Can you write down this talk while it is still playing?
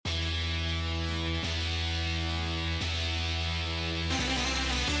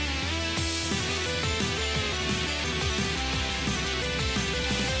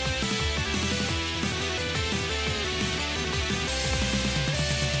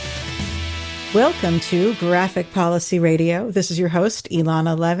Welcome to Graphic Policy Radio. This is your host,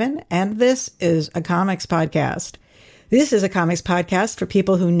 Ilana Levin, and this is a comics podcast. This is a comics podcast for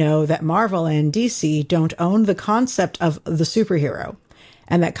people who know that Marvel and DC don't own the concept of the superhero,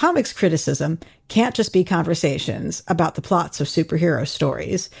 and that comics criticism can't just be conversations about the plots of superhero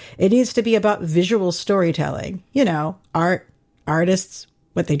stories. It needs to be about visual storytelling. You know, art, artists,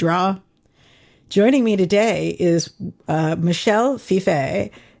 what they draw. Joining me today is Michel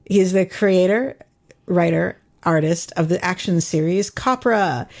Fiffe. He's the creator, writer, artist of the action series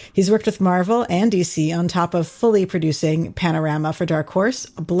COPRA. He's worked with Marvel and DC on top of fully producing Panorama for Dark Horse,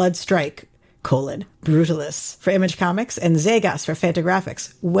 Bloodstrike, Brutalis for Image Comics, and Zegas for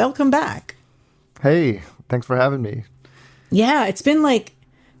Fantagraphics. Welcome back. Hey, thanks for having me. Yeah, it's been like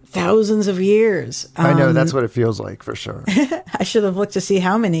thousands of years. I know, that's what it feels like, for sure. I should have looked to see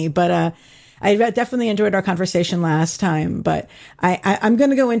how many, but I definitely enjoyed our conversation last time, but I'm going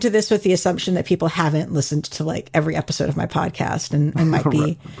to go into this with the assumption that people haven't listened to like every episode of my podcast and might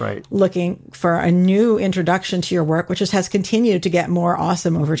be right. looking for a new introduction to your work, which has continued to get more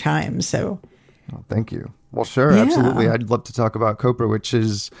awesome over time. So, well, thank you. Well, sure, yeah. Absolutely. I'd love to talk about COPRA, which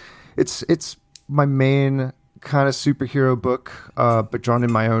is it's my main kind of superhero book, but drawn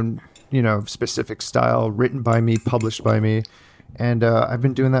in my own specific style, written by me, published by me. And I've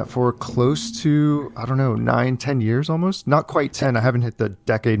been doing that for close to, 9-10 years almost. Not quite 10. I haven't hit the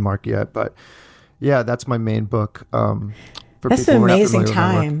decade mark yet. But yeah, that's my main book. That's an amazing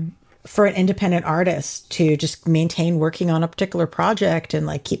time for an independent artist to just maintain working on a particular project and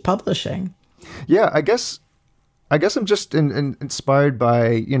like keep publishing. Yeah, I guess I'm just inspired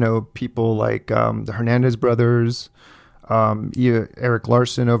by, people like the Hernandez brothers, Eric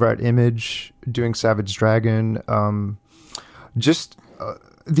Larson over at Image doing Savage Dragon, just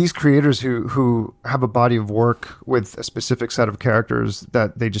these creators who have a body of work with a specific set of characters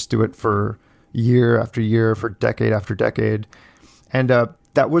that they just do it for year after year, for decade after decade. And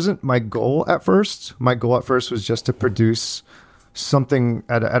that wasn't my goal at first. My goal at first was just to produce something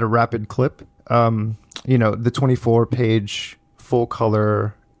at a rapid clip. The 24-page full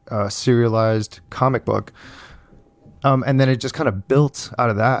color serialized comic book. And then it just kind of built out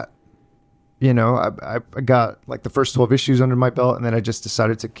of that. I got like the first 12 issues under my belt, and then I just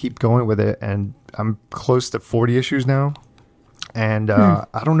decided to keep going with it. And I'm close to 40 issues now. And I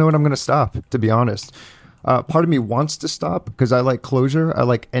don't know when I'm going to stop, to be honest. Part of me wants to stop because I like closure. I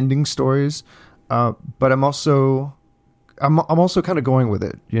like ending stories. But I'm also kind of going with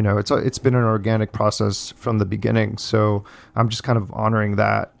it. It's been an organic process from the beginning. So I'm just kind of honoring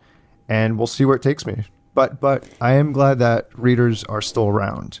that, and we'll see where it takes me. But I am glad that readers are still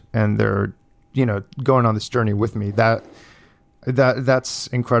around and they're, going on this journey with me. That's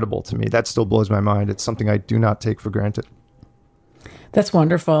incredible to me. That still blows my mind. It's something I do not take for granted. That's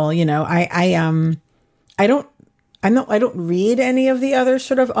wonderful. I don't read any of the other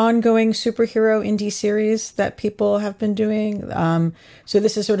sort of ongoing superhero indie series that people have been doing. So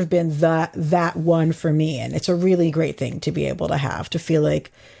this has sort of been that one for me. And it's a really great thing to be able to have, to feel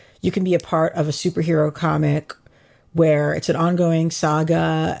like you can be a part of a superhero comic where it's an ongoing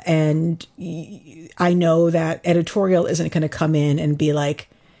saga, and I know that editorial isn't going to come in and be like,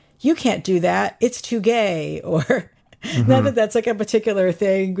 you can't do that, it's too gay, or not that that's like a particular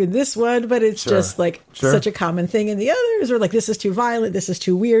thing in this one, but it's just like such a common thing in the others, or like, this is too violent, this is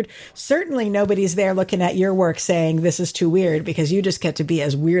too weird. Certainly nobody's there looking at your work saying this is too weird, because you just get to be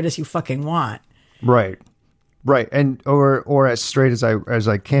as weird as you fucking want. Right. And or as straight as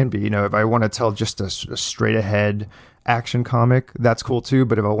I can be. If I want to tell just a straight ahead action comic, that's cool too.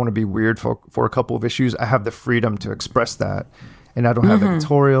 But if I want to be weird for a couple of issues, I have the freedom to express that. And I don't have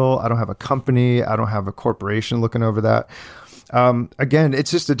editorial, I don't have a company, I don't have a corporation looking over that. Again, it's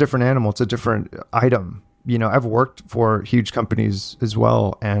just a different animal. It's a different item. I've worked for huge companies as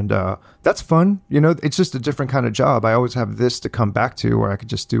well, and that's fun. It's just a different kind of job. I always have this to come back to where I could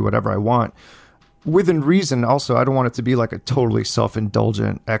just do whatever I want. Within reason, also, I don't want it to be like a totally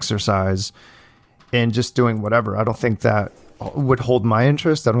self-indulgent exercise in just doing whatever. I don't think that would hold my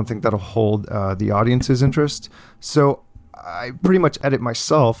interest. I don't think that'll hold the audience's interest. So I pretty much edit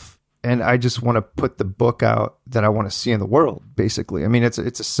myself, and I just want to put the book out that I want to see in the world, basically. I mean, it's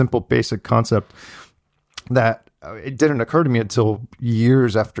a simple, basic concept that it didn't occur to me until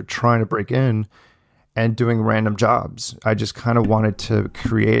years after trying to break in and doing random jobs. I just kind of wanted to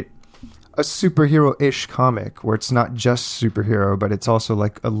create a superhero-ish comic where it's not just superhero, but it's also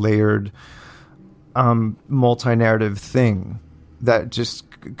like a layered multi-narrative thing that just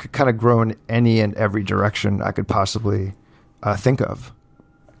could kind of grow in any and every direction I could possibly think of.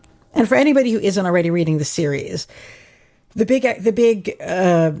 And for anybody who isn't already reading the series, the big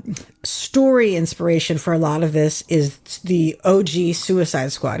story inspiration for a lot of this is the OG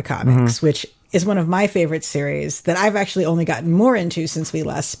Suicide Squad comics, which is one of my favorite series that I've actually only gotten more into since we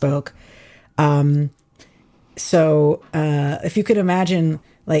last spoke. So if you could imagine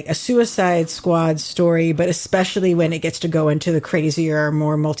like a Suicide Squad story, but especially when it gets to go into the crazier,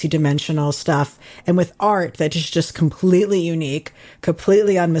 more multidimensional stuff, and with art that is just completely unique,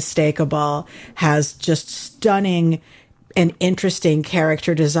 completely unmistakable, has just stunning and interesting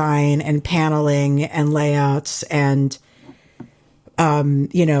character design and paneling and layouts, and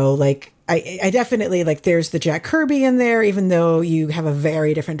like I definitely like there's the Jack Kirby in there, even though you have a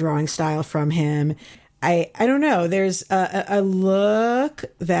very different drawing style from him. I don't know. There's a look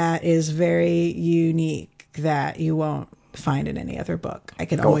that is very unique that you won't find in any other book. I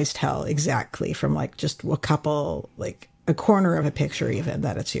can always tell exactly from like just a couple, like a corner of a picture even,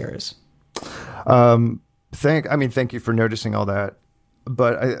 that it's yours. Thank you for noticing all that.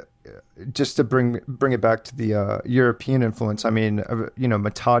 But just to bring it back to the European influence, Lorenzo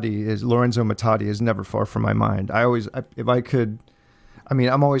Matadi is never far from my mind.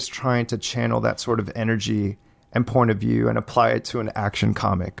 I'm always trying to channel that sort of energy and point of view and apply it to an action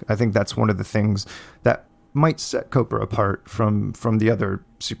comic. I think that's one of the things that might set COPRA apart from the other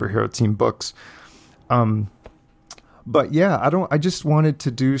superhero team books. But yeah, I just wanted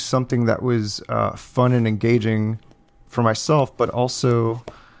to do something that was fun and engaging for myself, but also,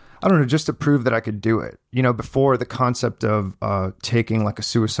 I don't know, just to prove that I could do it. Before, the concept of taking like a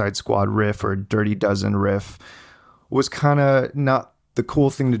Suicide Squad riff or a Dirty Dozen riff was kind of not the cool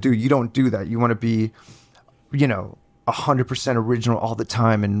thing to do. You don't do that. You want to be, 100% original all the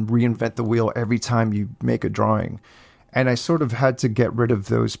time and reinvent the wheel every time you make a drawing. And I sort of had to get rid of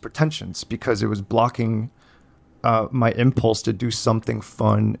those pretensions because it was blocking my impulse to do something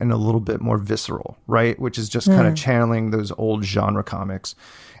fun and a little bit more visceral, right? Which is just kind of channeling those old genre comics.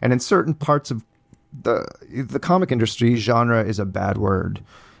 And in certain parts of the comic industry, genre is a bad word.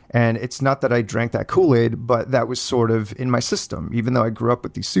 And it's not that I drank that Kool-Aid, but that was sort of in my system. Even though I grew up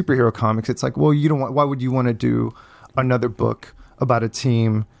with these superhero comics, it's like, well, why would you want to do another book about a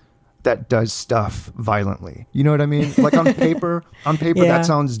team that does stuff violently? You know what I mean? Like on paper, that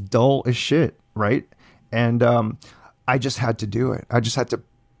sounds dull as shit, right? And I just had to do it. I just had to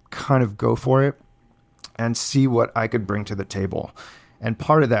kind of go for it and see what I could bring to the table. And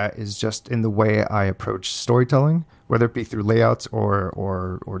part of that is just in the way I approach storytelling, whether it be through layouts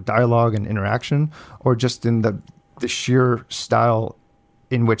or dialogue and interaction, or just in the sheer style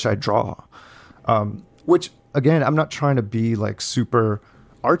in which I draw. Which, again, I'm not trying to be like super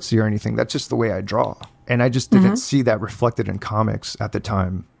artsy or anything. That's just the way I draw. And I just didn't see that reflected in comics at the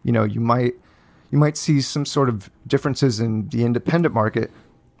time. You might see some sort of differences in the independent market,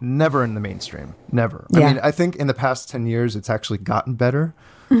 never in the mainstream. Never. Yeah. I think in the past 10 years, it's actually gotten better,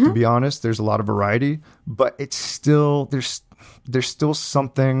 to be honest. There's a lot of variety, but it's still, there's still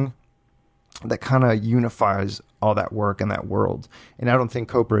something that kind of unifies all that work and that world. And I don't think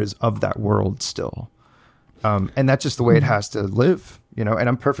COPRA is of that world still. And that's just the way it has to live, and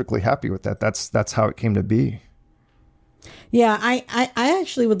I'm perfectly happy with that. That's how it came to be. Yeah, I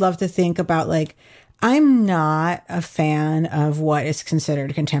actually would love to think about, like, I'm not a fan of what is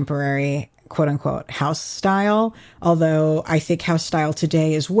considered contemporary, quote unquote, house style, although I think house style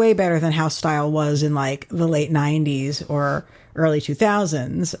today is way better than house style was in like the late 90s or early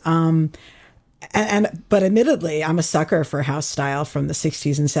 2000s. But admittedly, I'm a sucker for house style from the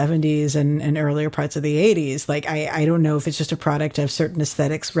 60s and 70s and earlier parts of the 80s. Like, I don't know if it's just a product of certain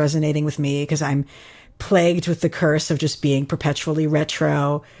aesthetics resonating with me because I'm plagued with the curse of just being perpetually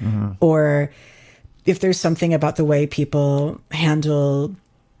retro, or if there's something about the way people handle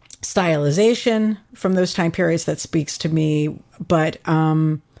stylization from those time periods that speaks to me. But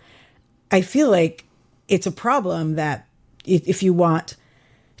I feel like it's a problem that if you want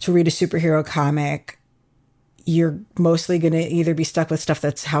to read a superhero comic, you're mostly going to either be stuck with stuff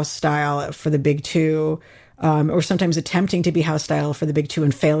that's house style for the big two, or sometimes attempting to be house style for the big two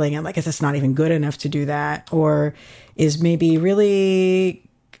and failing, and like it's not even good enough to do that, or is maybe really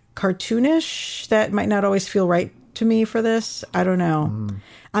cartoonish that might not always feel right to me for this. I don't know.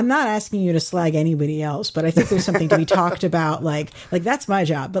 I'm not asking you to slag anybody else, but I think there's something to be talked about. Like that's my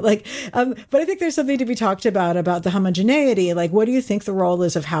job. But but I think there's something to be talked about the homogeneity. Like, what do you think the role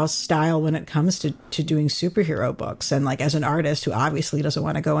is of house style when it comes to doing superhero books? And like, as an artist who obviously doesn't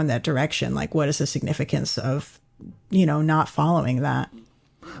want to go in that direction, like, what is the significance of, not following that?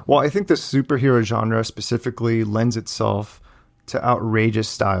 Well, I think the superhero genre specifically lends itself to outrageous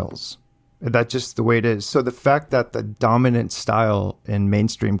styles. That's just the way it is. So the fact that the dominant style in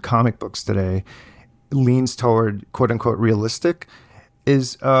mainstream comic books today leans toward quote unquote realistic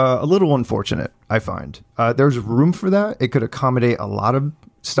is a little unfortunate, I find. There's room for that. It could accommodate a lot of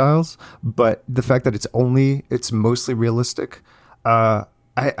styles, but the fact that it's mostly realistic, I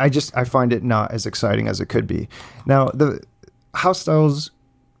find it not as exciting as it could be. Now, the house styles,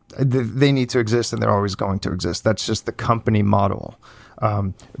 they need to exist, and they're always going to exist. That's just the company model.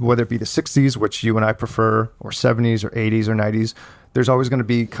 Whether it be the 60s, which you and I prefer, or 70s or 80s or 90s, there's always going to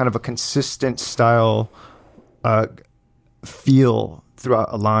be kind of a consistent style feel throughout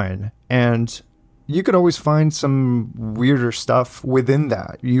a line. And you could always find some weirder stuff within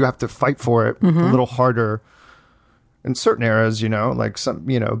that. You have to fight for it a little harder in certain eras, like some,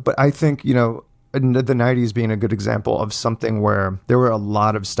 but I think, the 90s being a good example of something where there were a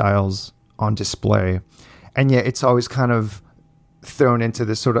lot of styles on display. And yet it's always kind of thrown into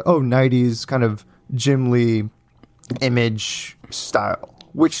this sort of, 90s kind of Jim Lee image style,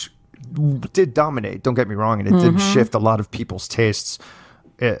 which did dominate, don't get me wrong, and it did shift a lot of people's tastes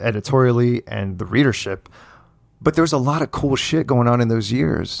editorially and the readership. But there was a lot of cool shit going on in those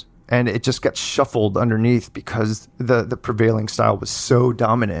years, and it just got shuffled underneath because the prevailing style was so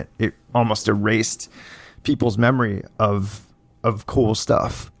dominant. It almost erased people's memory of cool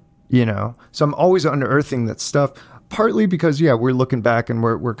stuff, So I'm always unearthing that stuff, partly because, we're looking back and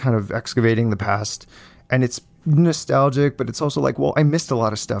we're kind of excavating the past, and it's nostalgic, but it's also like, well, I missed a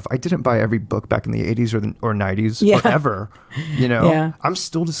lot of stuff. I didn't buy every book back in the 80s or 90s or ever, I'm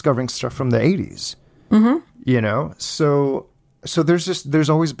still discovering stuff from the 80s, so there's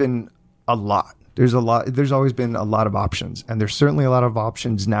always been a lot. There's always been a lot of options, and there's certainly a lot of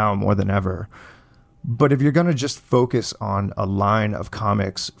options now more than ever. But if you're going to just focus on a line of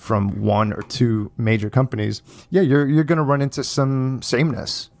comics from one or two major companies, you're going to run into some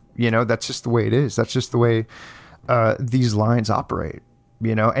sameness. That's just the way it is. That's just the way these lines operate,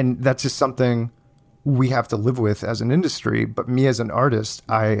 and that's just something we have to live with as an industry. But me as an artist,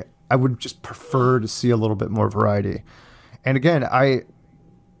 I would just prefer to see a little bit more variety. And again, I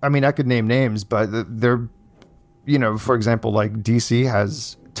mean, I could name names, but they're, for example, like DC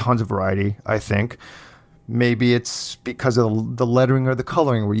has tons of variety, I think. Maybe it's because of the lettering or the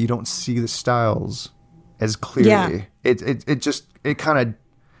coloring where you don't see the styles as clearly. It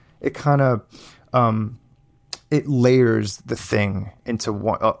layers the thing into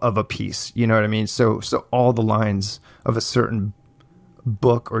one of a piece. You know what I mean? So all the lines of a certain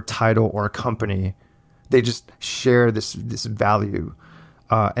book or title or a company, they just share this value,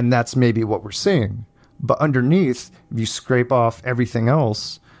 and that's maybe what we're seeing. But underneath, if you scrape off everything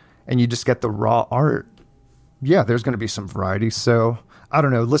else and you just get the raw art, there's going to be some variety. So I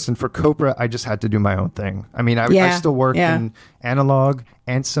don't know. Listen, for COPRA, I just had to do my own thing. I mean, I still work in analog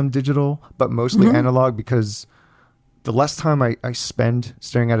and some digital, but mostly analog, because the less time I spend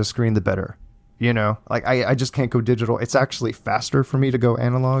staring at a screen, the better. Like I just can't go digital. It's actually faster for me to go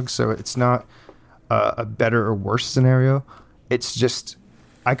analog. So it's not a better or worse scenario. It's just,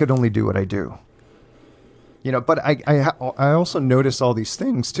 I could only do what I do. But I also notice all these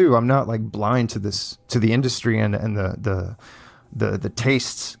things too. I'm not like blind to the industry and the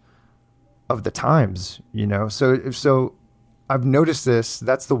tastes of the times, So I've noticed this.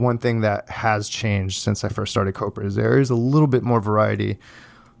 That's the one thing that has changed since I first started COPRA, is there is a little bit more variety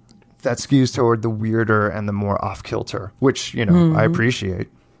that skews toward the weirder and the more off kilter, which, I appreciate.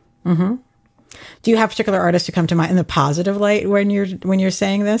 Mm-hmm. Do you have particular artists who come to mind in the positive light when you're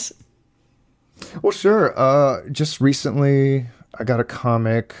saying this? Well, sure. Just recently, I got a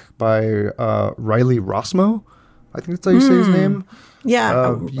comic by Riley Rossmo. I think that's how you say his name.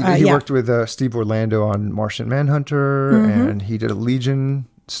 Yeah. He worked with Steve Orlando on Martian Manhunter, and he did a Legion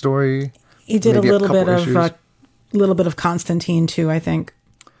story. He did a little bit of Constantine too, I think.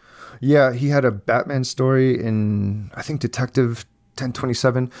 Yeah, he had a Batman story in, I think, Detective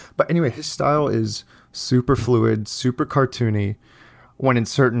 1027. But anyway, his style is super fluid, super cartoony, when in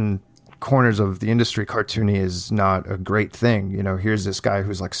certain corners of the industry, cartoony is not a great thing. Here's this guy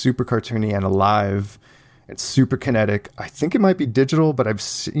who's like super cartoony and alive. It's super kinetic. I think it might be digital, but I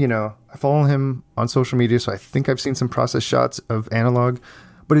follow him on social media, so I think I've seen some process shots of analog,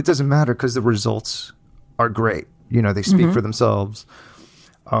 but it doesn't matter because the results are great. They speak for themselves.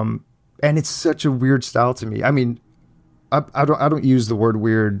 And it's such a weird style to me. I mean, I don't use the word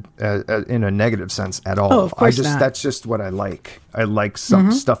weird in a negative sense at all. Oh, of course not. That's just what I like. I like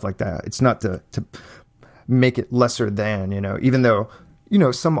some stuff like that. It's not to make it lesser than, even though,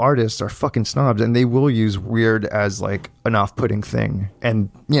 some artists are fucking snobs and they will use weird as like an off-putting thing.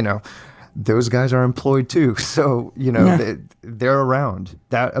 And, those guys are employed too. So, they're around.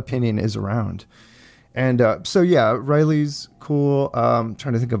 That opinion is around. And Riley's cool. Trying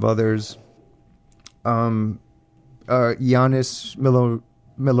to think of others. Giannis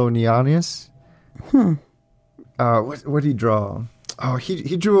Milonianis. What did he draw? Oh,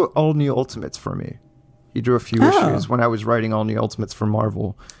 he drew All New Ultimates for me. He drew a few issues when I was writing All New Ultimates for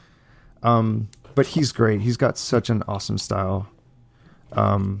Marvel. But he's great. He's got such an awesome style.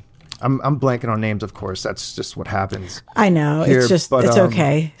 I'm blanking on names, of course. That's just what happens. I know. Here, it's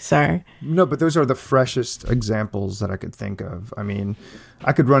okay. Sorry. No, but those are the freshest examples that I could think of. I mean,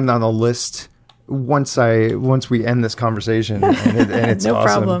 I could run down a list once we end this conversation, and it's no awesome.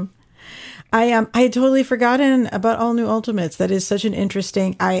 problem. I had totally forgotten about All New Ultimates. That is such an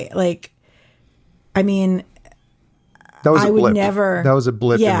interesting. That was a blip. That was a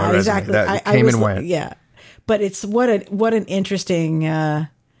blip. Yeah, in my resume. exactly. That came and went. Yeah, but it's what an interesting.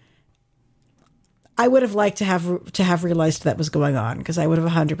 I would have liked to have realized that was going on, because I would have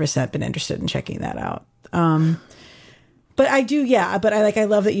 100% been interested in checking that out. But I do, yeah. But I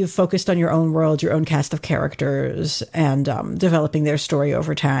love that you've focused on your own world, your own cast of characters, and developing their story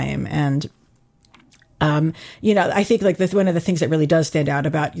over time. And I think one of the things that really does stand out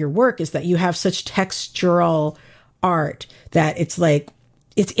about your work is that you have such textural art that it's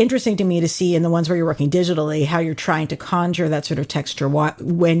interesting to me to see in the ones where you're working digitally how you're trying to conjure that sort of texture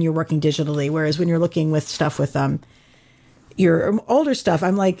when you're working digitally, whereas when you're looking with stuff with your older stuff,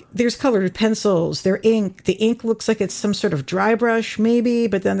 I'm like, there's colored pencils, there's ink. The ink looks like it's some sort of dry brush maybe,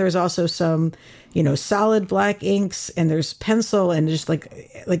 but then there's also some solid black inks, and there's pencil, and just like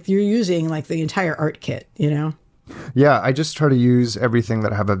you're using the entire art kit. Yeah, I just try to use everything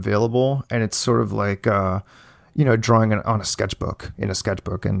that I have available, and it's sort of like drawing on a sketchbook,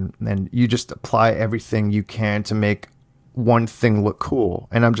 and you just apply everything you can to make one thing look cool.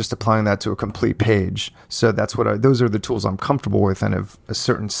 And I'm just applying that to a complete page. So that's those are the tools I'm comfortable with. And if a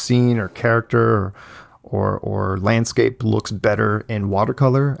certain scene or character or landscape looks better in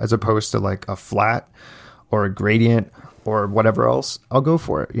watercolor as opposed to a flat or a gradient or whatever else, I'll go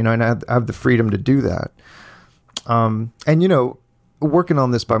for it, and I have the freedom to do that. Working on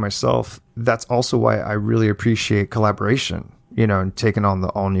this by myself, that's also why I really appreciate collaboration, and taking on the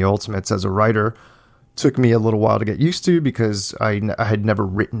All New Ultimates as a writer took me a little while to get used to, because I had never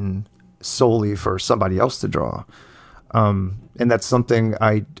written solely for somebody else to draw. And that's something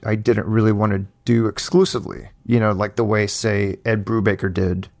I didn't really want to do exclusively, like the way, say, Ed Brubaker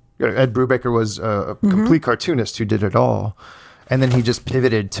did. Ed Brubaker was a complete cartoonist who did it all. And then he just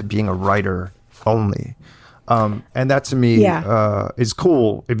pivoted to being a writer only. And that to me is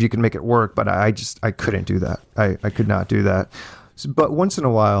cool if you can make it work, but I couldn't do that. I could not do that. But once in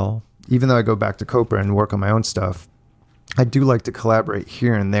a while, even though I go back to COPRA and work on my own stuff, I do like to collaborate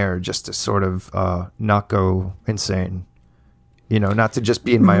here and there just to sort of not go insane, not to just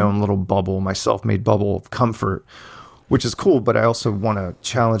be in my own little bubble, my self-made bubble of comfort, which is cool. But I also want to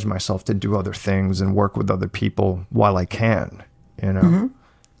challenge myself to do other things and work with other people while I can,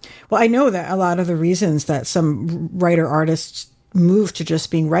 Well, I know that a lot of the reasons that some writer-artists move to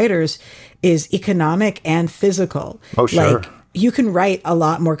just being writers is economic and physical. Oh, sure. You can write a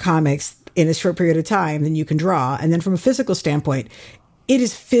lot more comics in a short period of time than you can draw. And then from a physical standpoint, it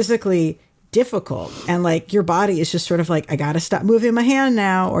is physically difficult. And your body is just sort of I got to stop moving my hand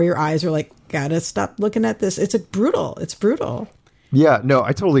now. Or your eyes are got to stop looking at this. It's brutal. Yeah, no,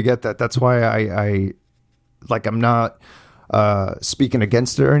 I totally get that. That's why I'm not speaking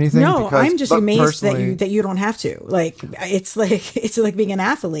against it or anything. No, I'm just amazed that you don't have to. It's like being an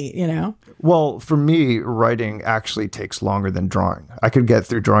athlete, Well, for me, writing actually takes longer than drawing. I could get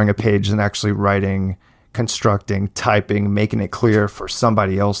through drawing a page and actually writing, constructing, typing, making it clear for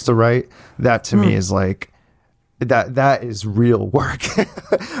somebody else to write. That to me is that is real work.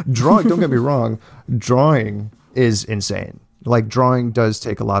 Drawing, don't get me wrong, drawing is insane. Drawing does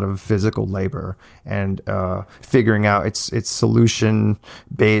take a lot of physical labor and figuring out it's solution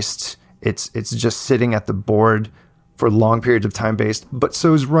based. It's just sitting at the board for long periods of time based. But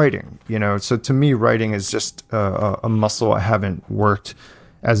so is writing. So to me, writing is just a muscle I haven't worked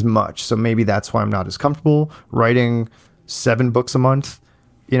as much. So maybe that's why I'm not as comfortable writing 7 books a month,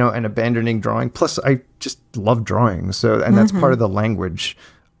 and abandoning drawing. Plus, I just love drawing. So and that's part of the language.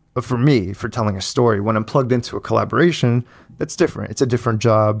 For me, for telling a story. When I'm plugged into a collaboration, that's different. It's a different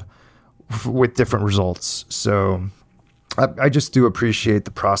job with different results. So I just do appreciate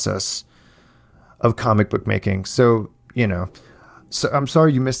the process of comic book making. So, so I'm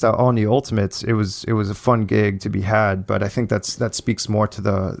sorry you missed out on the Ultimates. It was a fun gig to be had, but I think that speaks more to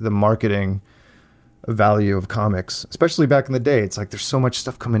the marketing value of comics, especially back in the day. It's there's so much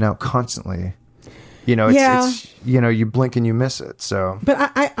stuff coming out constantly. It's you blink and you miss it. So,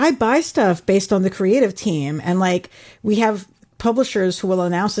 but I buy stuff based on the creative team, and we have publishers who will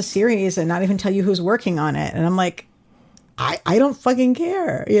announce a series and not even tell you who's working on it. And I'm like, I don't fucking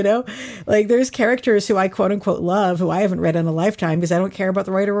care, you know? Like, there's characters who I quote unquote love who I haven't read in a lifetime because I don't care about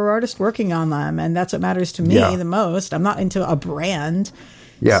the writer or artist working on them. And that's what matters to me the most. I'm not into a brand.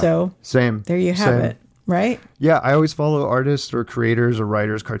 Yeah. So same. There you have it. Right? Yeah. I always follow artists or creators or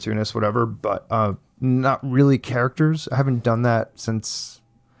writers, cartoonists, whatever, but not really characters. I haven't done that since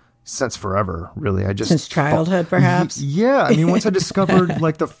forever, really. Since childhood, perhaps. Yeah. I mean, once I discovered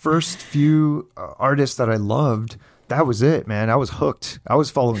like the first few artists that I loved, that was it, man. I was hooked. I was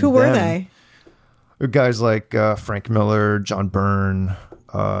following them. Who were they? Guys like Frank Miller, John Byrne,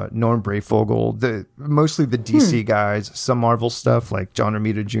 Norm Brayfogle, mostly the DC guys, some Marvel stuff like John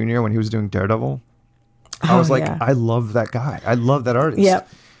Romita Jr. when he was doing Daredevil. I was like, I love that guy. I love that artist. Yep.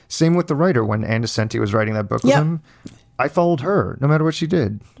 Same with the writer when Ann Nocenti was writing that book with him. I followed her no matter what she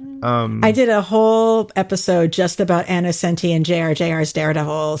did. I did a whole episode just about Ann Nocenti and JR's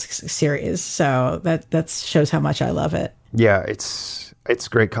Daredevil series. So that shows how much I love it. Yeah, it's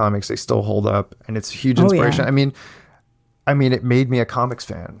great comics. They still hold up, and it's a huge inspiration. I mean, it made me a comics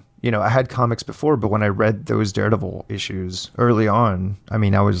fan. You know, I had comics before, but when I read those Daredevil issues early on, I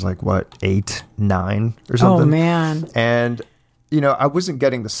mean, I was like, what, 8, 9 or something? Oh, man. And, you know, I wasn't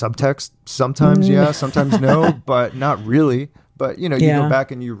getting the subtext. Sometimes, sometimes no, but not really. But, you know, you go back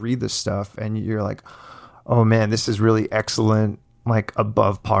and you read this stuff and you're like, oh, man, this is really excellent, like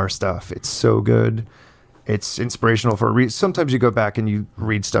above par stuff. It's so good. It's inspirational for a reason. Sometimes you go back and you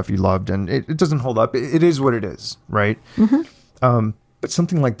read stuff you loved and it doesn't hold up. It is what it is, right? Mm-hmm. But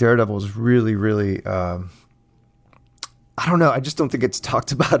something like Daredevil is really, really, I don't know. I just don't think it's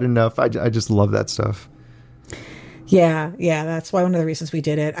talked about enough. I just love that stuff. Yeah, that's why one of the reasons we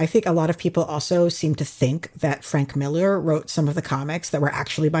did it. I think a lot of people also seem to think that Frank Miller wrote some of the comics that were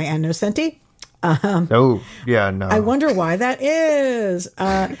actually by Ann Nocenti. No. I wonder why that is.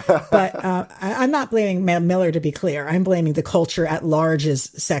 But I'm not blaming Miller, to be clear. I'm blaming the culture at large's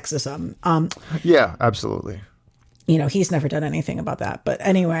sexism. Yeah, absolutely. You know, he's never done anything about that. But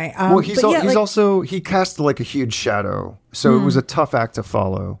anyway. Well, he's also, he cast like a huge shadow. So it was a tough act to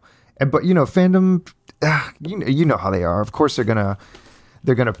follow. But, you know, fandom, you know how they are. Of course, they're gonna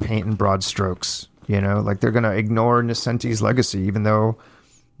paint in broad strokes. You know, like they're gonna ignore Nocenti's legacy, even though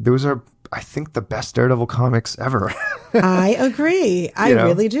those are, I think, the best Daredevil comics ever. I agree. I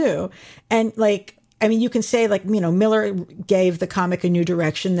really do. And like, I mean, you can say like, you know, Miller gave the comic a new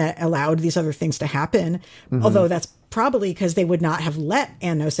direction that allowed these other things to happen. Mm-hmm. Although that's probably because they would not have let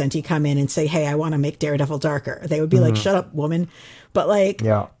Ann Nocenti come in and say, hey, I want to make Daredevil darker. They would be like, shut up, woman. But like,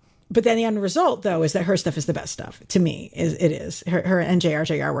 but then the end result, though, is that her stuff is the best stuff. To me, it is. Her and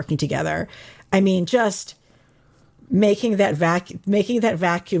JR working together. I mean, just making that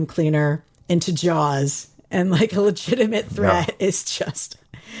vacuum cleaner into Jaws and like a legitimate threat is just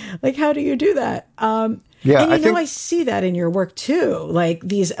like, how do you do that? And I see that in your work too, like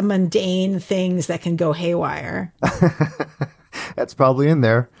these mundane things that can go haywire. That's probably in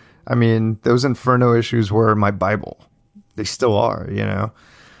there. I mean, those Inferno issues were my Bible. They still are, you know.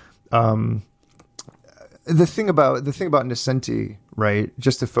 The thing about Nocenti, right,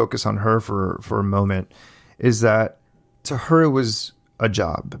 just to focus on her for a moment, is that to her it was a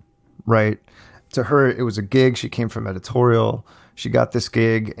job, right? To her it was a gig. She came from editorial. She got this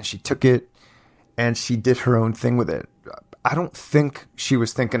gig and she took it and she did her own thing with it. I don't think she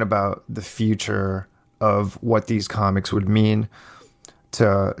was thinking about the future of what these comics would mean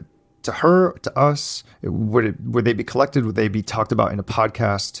to her, to us. Would they be collected? Would they be talked about in a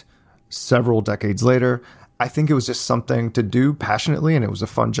podcast several decades later? I think it was just something to do passionately, and it was a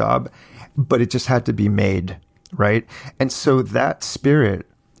fun job, but it just had to be made, right? And so that spirit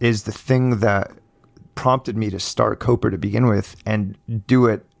is the thing that prompted me to start COPRA to begin with and do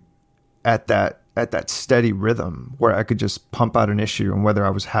it at that steady rhythm where I could just pump out an issue, and whether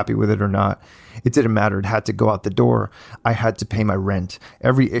I was happy with it or not, it didn't matter. It had to go out the door. I had to pay my rent.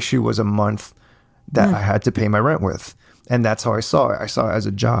 Every issue was a month that I had to pay my rent with. And that's how I saw it. I saw it as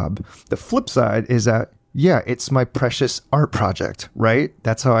a job. The flip side is that, yeah, it's my precious art project, right?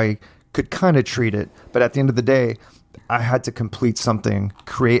 That's how I could kind of treat it. But at the end of the day, I had to complete something,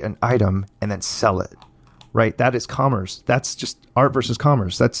 create an item, and then sell it, right? That is commerce. That's just art versus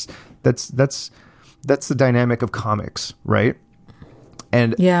commerce. That's the dynamic of comics, right?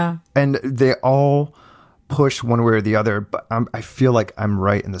 And they all push one way or the other, but I feel like I'm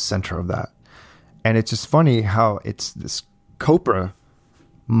right in the center of that. And it's just funny how it's this COPRA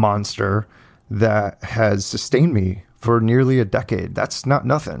monster that has sustained me for nearly a decade. That's not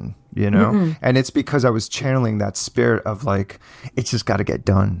nothing, you know? Mm-mm. And it's because I was channeling that spirit of like, it's just got to get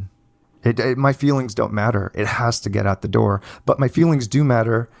done. My feelings don't matter. It has to get out the door. But my feelings do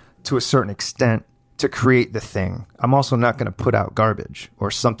matter to a certain extent to create the thing. I'm also not going to put out garbage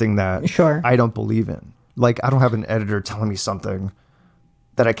or something that I don't believe in. Like, I don't have an editor telling me something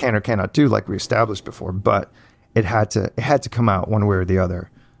that I can or cannot do, like we established before, but it had to come out one way or the other.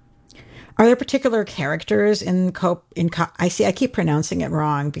 Are there particular characters I keep pronouncing it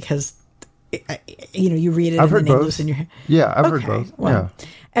wrong because you read it I've in the heard names both. in your head. Yeah, I've heard both. Well,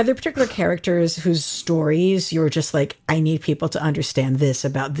 are there particular characters whose stories you're just like, I need people to understand this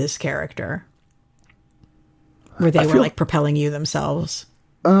about this character? Where they were like propelling you themselves?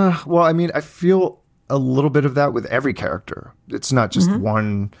 Well, I mean, I feel a little bit of that with every character. It's not just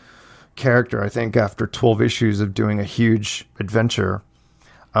one character. I think after 12 issues of doing a huge adventure,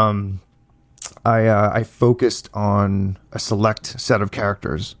 I focused on a select set of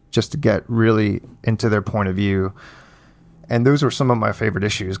characters just to get really into their point of view. And those were some of my favorite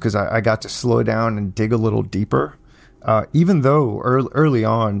issues because I got to slow down and dig a little deeper. Even though early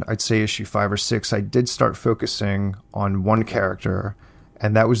on, I'd say issue 5 or 6, I did start focusing on one character.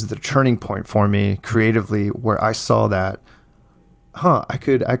 And that was the turning point for me creatively where I saw that, I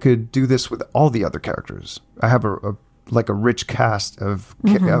could do this with all the other characters. I have a rich cast of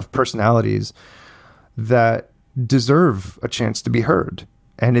personalities that deserve a chance to be heard.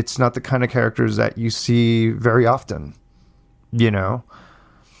 And it's not the kind of characters that you see very often, at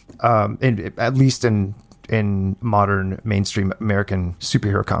least in modern mainstream American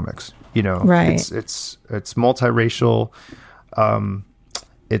superhero comics, Right. It's multiracial.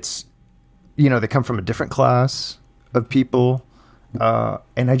 It's, they come from a different class of people.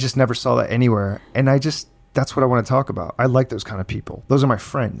 And I just never saw that anywhere. And that's what I want to talk about. I like those kind of people. Those are my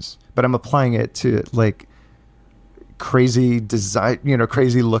friends, but I'm applying it to like crazy design,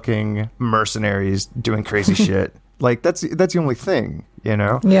 crazy looking mercenaries doing crazy shit. Like that's the only thing,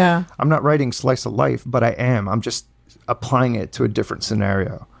 Yeah. I'm not writing slice of life, but I am. I'm just applying it to a different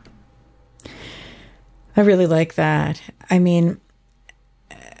scenario. I really like that. I mean,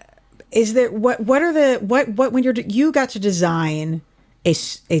 is there when you got to design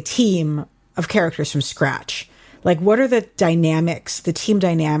a team of characters from scratch? Like, what are the team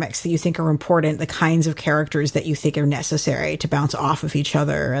dynamics that you think are important, the kinds of characters that you think are necessary to bounce off of each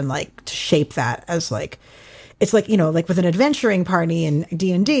other and like to shape that as like, it's like, like with an adventuring party in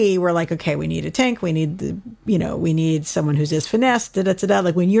D&D, we're like, okay, we need a tank, we need we need someone who's just finesse,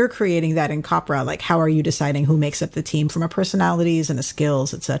 Like when you're creating that in COPRA, like how are you deciding who makes up the team from a personalities and a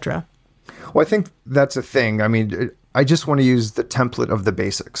skills, etc.? Well, I think that's a thing. I mean, I just want to use the template of the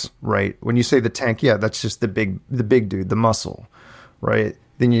basics, right? When you say the tank, yeah, that's just the big dude, the muscle, right?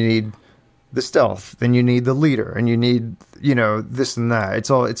 Then you need the stealth, then you need the leader, and you need, this and that. It's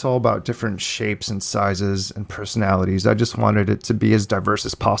all about different shapes and sizes and personalities. I just wanted it to be as diverse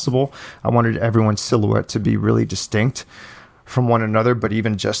as possible. I wanted everyone's silhouette to be really distinct from one another, but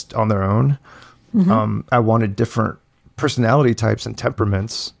even just on their own. I wanted different personality types and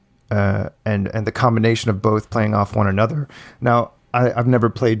temperaments. And the combination of both playing off one another. Now, I've never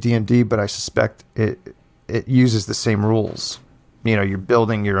played D&D, but I suspect it uses the same rules. You're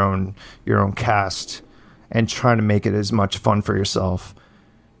building your own cast and trying to make it as much fun for yourself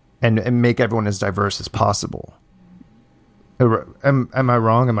and make everyone as diverse as possible. Am I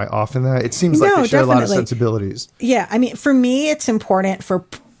wrong? Am I off in that? It seems like they share a lot of sensibilities. Yeah, I mean, for me, it's important for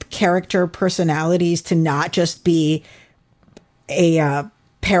character personalities to not just be a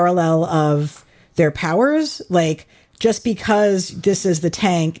parallel of their powers. Like, just because this is the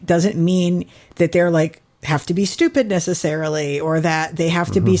tank doesn't mean that they're like have to be stupid necessarily, or that they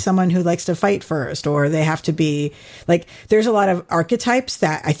have to be someone who likes to fight first, or they have to be like, there's a lot of archetypes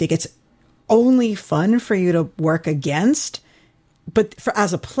that I think it's only fun for you to work against. But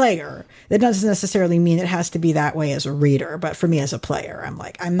as a player, that doesn't necessarily mean it has to be that way as a reader. But for me as a player, I'm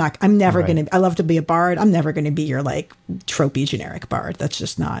like, I'm never going to, I love to be a bard. I'm never going to be your like tropey generic bard. That's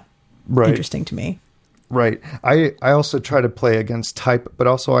just not interesting to me. Right. I also try to play against type, but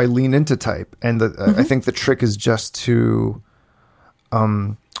also I lean into type. And I think the trick is just to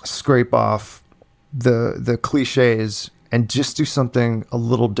scrape off the cliches and just do something a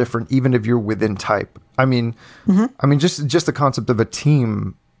little different, even if you're within type. I mean, just the concept of a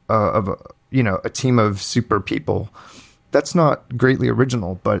team a team of super people. That's not greatly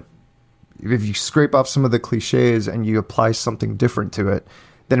original, but if you scrape off some of the cliches and you apply something different to it,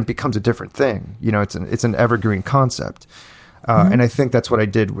 then it becomes a different thing. It's an evergreen concept. And I think that's what I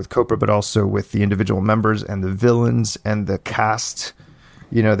did with COPRA, but also with the individual members and the villains and the cast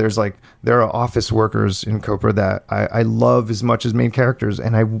There are office workers in Copra that I love as much as main characters,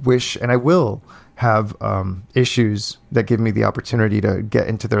 and I wish and I will have issues that give me the opportunity to get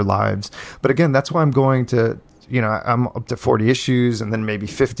into their lives. But again, that's why I'm going to, I'm up to 40 issues and then maybe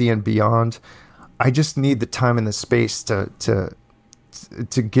 50 and beyond. I just need the time and the space to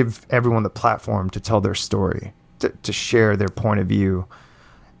give everyone the platform to tell their story, to share their point of view.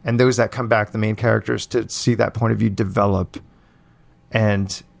 And those that come back, the main characters, to see that point of view develop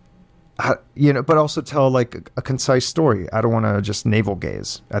and, but also tell like a concise story. I don't want to just navel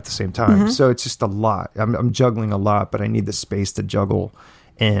gaze at the same time. Mm-hmm. So it's just a lot. I'm juggling a lot, but I need the space to juggle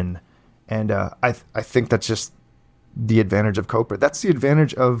in. And I think that's just the advantage of Copra. That's the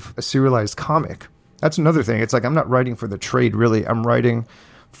advantage of a serialized comic. That's another thing. It's like I'm not writing for the trade, really. I'm writing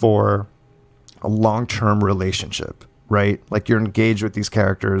for a long-term relationship, right? Like you're engaged with these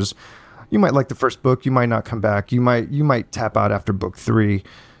characters. You might like the first book. You might not come back. You might tap out after book 3.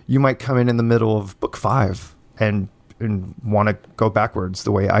 You might come in the middle of book 5 and want to go backwards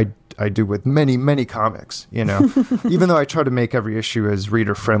the way I do with many, many comics, Even though I try to make every issue as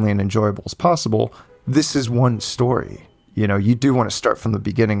reader-friendly and enjoyable as possible, this is one story. You do want to start from the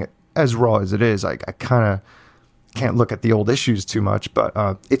beginning, as raw as it is. I kind of can't look at the old issues too much, but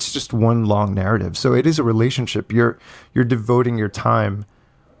it's just one long narrative. So it is a relationship. You're devoting your time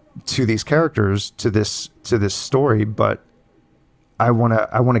to these characters, to this story, but I want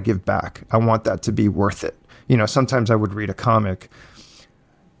to give back. I want that to be worth it. Sometimes I would read a comic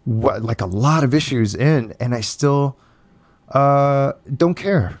like a lot of issues in, and I still don't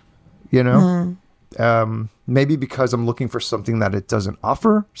care, maybe because I'm looking for something that it doesn't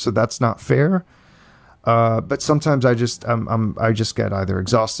offer, so that's not fair. But sometimes I just get either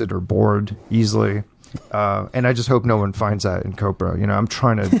exhausted or bored easily, and I just hope no one finds that in Copra. I'm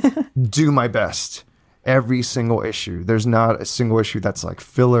trying to do my best every single issue. There's not a single issue that's like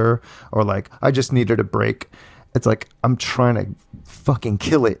filler or like I just needed a break. It's like I'm trying to fucking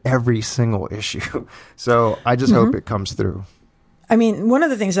kill it every single issue. So I just hope it comes through. I mean, one of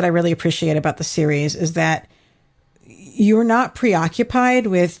the things that I really appreciate about the series is that you're not preoccupied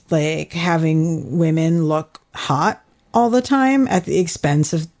with like having women look hot all the time at the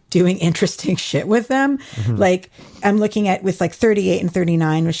expense of doing interesting shit with them. Mm-hmm. Like I'm looking at with like 38 and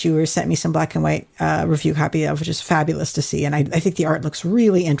 39, which you sent me some black and white review copy of, which is fabulous to see. And I think the art looks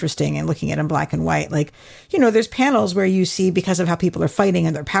really interesting and looking at it in black and white. Like, there's panels where you see because of how people are fighting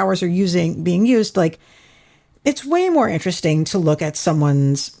and their powers are being used, like it's way more interesting to look at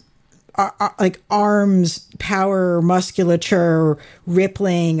someone's like arms, power, musculature,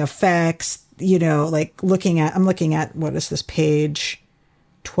 rippling effects, like I'm looking at, what is this, page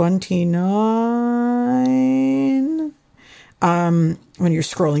 29? When you're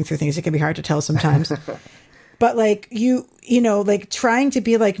scrolling through things, it can be hard to tell sometimes. But like like trying to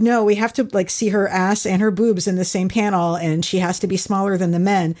be like, no, we have to like see her ass and her boobs in the same panel and she has to be smaller than the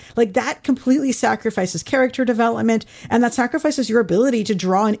men. Like that completely sacrifices character development, and that sacrifices your ability to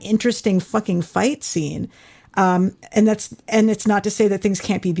draw an interesting fucking fight scene. And it's not to say that things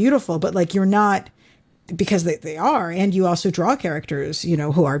can't be beautiful, but like you're not, because they are, and you also draw characters,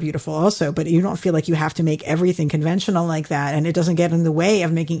 who are beautiful also, but you don't feel like you have to make everything conventional like that. And it doesn't get in the way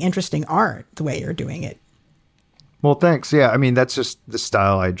of making interesting art the way you're doing it. Well, thanks. Yeah, I mean, that's just the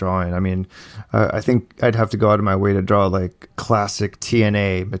style I draw in. I mean, I think I'd have to go out of my way to draw like classic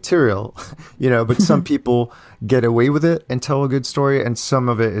TNA material, but some people get away with it and tell a good story. And some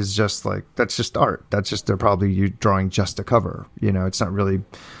of it is just like, that's just art. That's just, they're probably you drawing just a cover. It's not really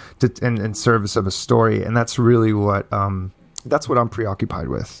in service of a story. And that's really what I'm preoccupied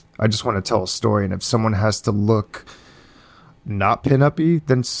with. I just want to tell a story. And if someone has to look not pin-up-y,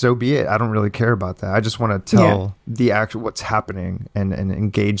 then so be it. I don't really care about that. I just want to tell the actual what's happening and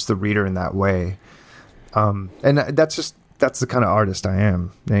engage the reader in that way. And that's the kind of artist I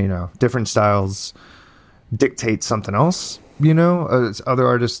am. Different styles dictate something else. Other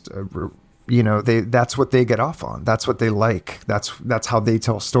artists, that's what they get off on. That's what they like. That's how they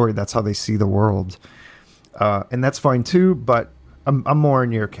tell a story. That's how they see the world. And that's fine too. But I'm more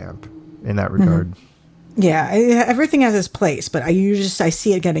in your camp in that regard. Mm-hmm. Yeah, everything has its place, but I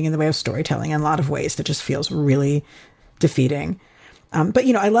see it getting in the way of storytelling in a lot of ways that just feels really defeating. But,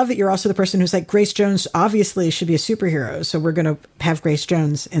 I love that you're also the person who's like, Grace Jones obviously should be a superhero, so we're going to have Grace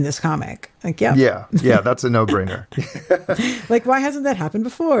Jones in this comic. Like, yeah, that's a no-brainer. Like, why hasn't that happened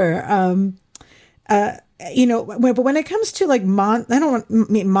before? But when it comes to like, I don't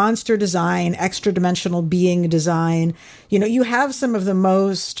want monster design, extra dimensional being design, you have some of the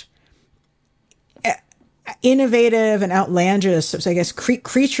most innovative and outlandish, so I guess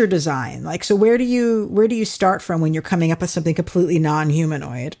creature design. Like, so where do you start from when you're coming up with something completely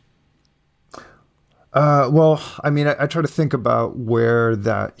non-humanoid? Well, I mean, I try to think about where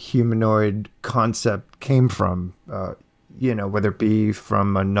that humanoid concept came from, whether it be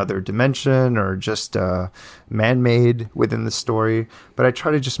from another dimension or just man-made within the story. But I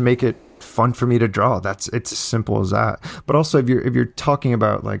try to just make it fun for me to draw. It's as simple as that. But also, if you're talking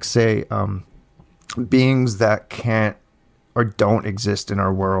about, like, say, beings that can't or don't exist in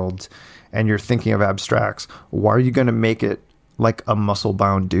our world, and you're thinking of abstracts, why are you going to make it like a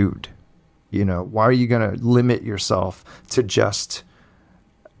muscle-bound dude? Why are you going to limit yourself to just,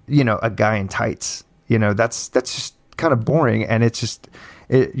 a guy in tights? That's just kind of boring, and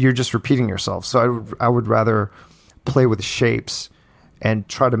you're just repeating yourself. So I would rather play with shapes and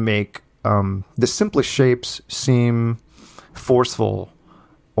try to make the simplest shapes seem forceful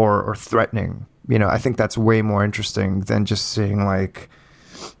or threatening. I think that's way more interesting than just seeing, like,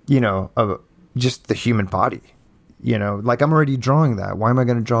 just the human body. Like, I'm already drawing that. Why am I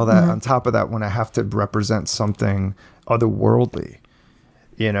going to draw that on top of that when I have to represent something otherworldly?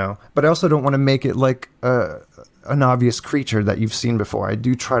 But I also don't want to make it like an obvious creature that you've seen before. I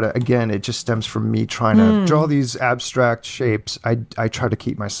do try to, again, it just stems from me trying to draw these abstract shapes. I try to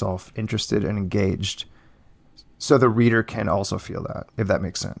keep myself interested and engaged so the reader can also feel that, if that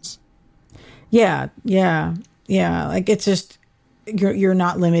makes sense. Yeah. Like, it's just, you're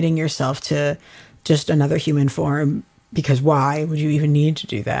not limiting yourself to just another human form, because why would you even need to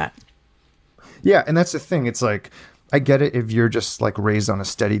do that? Yeah, and that's the thing. It's like, I get it if you're just, like, raised on a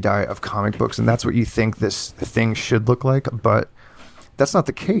steady diet of comic books and that's what you think this thing should look like, but that's not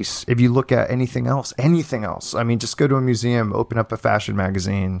the case. If you look at anything else, I mean, just go to a museum, open up a fashion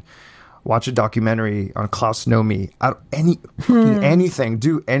magazine, watch a documentary on Klaus Nomi, anything,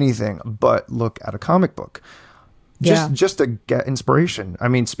 do anything but look at a comic book. Just to get inspiration. I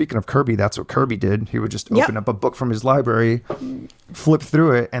mean, speaking of Kirby, that's what Kirby did. He would just open up a book from his library, flip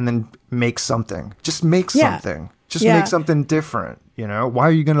through it, and then make something. Just make something. Just make something different. Why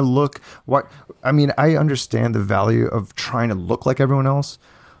are you going to look? I mean, I understand the value of trying to look like everyone else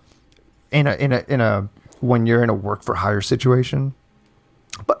in a when you're in a work for hire situation.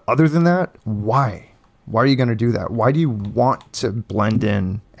 But other than that, why? Why are you going to do that? Why do you want to blend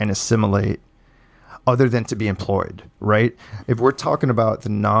in and assimilate other than to be employed, right? If we're talking about the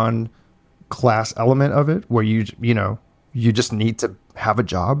non-class element of it, where you just need to have a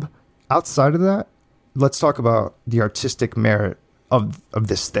job, outside of that, let's talk about the artistic merit of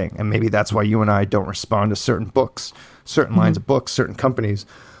this thing. And maybe that's why you and I don't respond to certain books, certain lines of books, certain companies.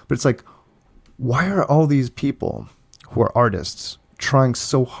 But it's like, why are all these people who are artists trying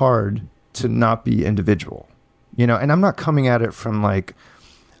so hard to not be individual? And I'm not coming at it from, like,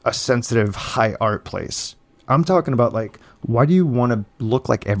 a sensitive high art place. I'm talking about, like, why do you want to look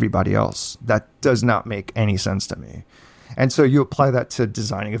like everybody else? That does not make any sense to me. And so you apply that to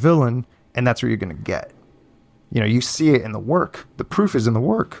designing a villain, and that's what you're going to get. You see it in the work. The proof is in the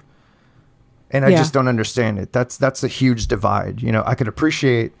work. And I just don't understand it. That's a huge divide. I could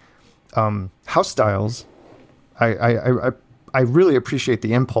appreciate house styles. I really appreciate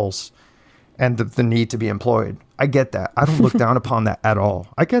the impulse and the need to be employed. I get that. I don't look down upon that at all.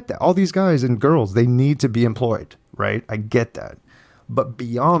 I get that. All these guys and girls, they need to be employed, right? I get that. But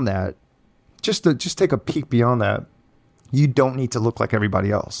beyond that, just take a peek beyond that, you don't need to look like everybody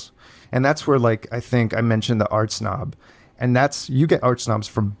else. And that's where, like, I think I mentioned the art snob. And you get art snobs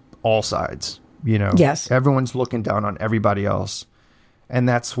from all sides, Yes. Everyone's looking down on everybody else. And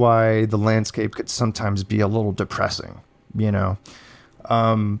that's why the landscape could sometimes be a little depressing,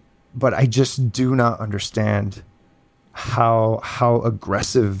 But I just do not understand how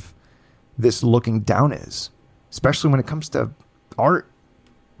aggressive this looking down is, especially when it comes to art.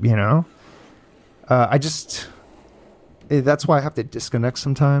 That's why I have to disconnect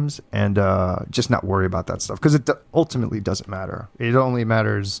sometimes and just not worry about that stuff, because it ultimately doesn't matter. It only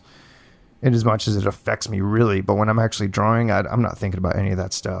matters in as much as it affects me, really. But when I'm actually drawing, I'm not thinking about any of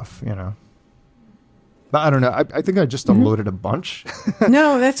that stuff. But I don't know. I think I just unloaded a bunch.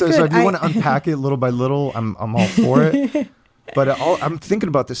 No, that's good. So if you want to unpack it little by little, I'm all for it. But I'm thinking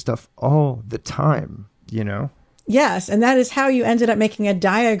about this stuff all the time, Yes, and that is how you ended up making a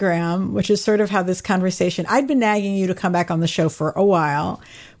diagram, which is sort of how this conversation... I'd been nagging you to come back on the show for a while,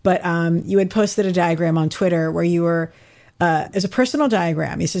 but you had posted a diagram on Twitter where you were... as a personal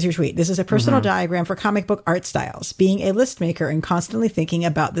diagram, this is your tweet. This is a personal diagram for comic book art styles. Being a list maker and constantly thinking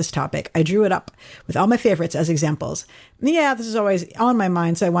about this topic, I drew it up with all my favorites as examples. Yeah, this is always on my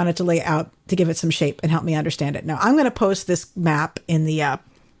mind, so I wanted to lay it out to give it some shape and help me understand it. Now, I'm going to post this map in the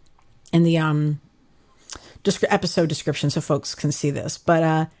episode description so folks can see this.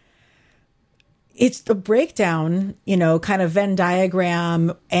 But it's the breakdown, kind of Venn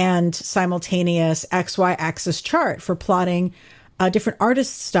diagram and simultaneous XY axis chart for plotting different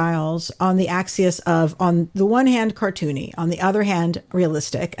artist styles on the axis of, on the one hand, cartoony, on the other hand,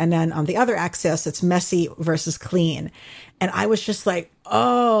 realistic. And then on the other axis, it's messy versus clean. And I was just like,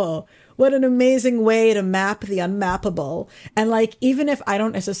 oh, what an amazing way to map the unmappable. And like, even if I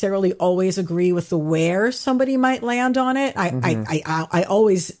don't necessarily always agree with the where somebody might land on it, I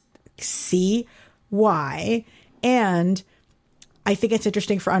always see why. And I think it's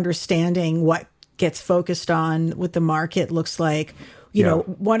interesting for understanding what gets focused on, what the market looks like. You know,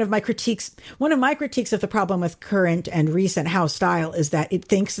 one of my critiques of the problem with current and recent house style is that it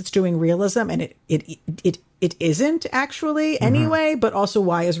thinks it's doing realism, and it isn't actually anyway. But also,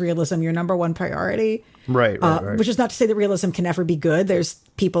 why is realism your number one priority? Right. Which is not to say that realism can never be good. There's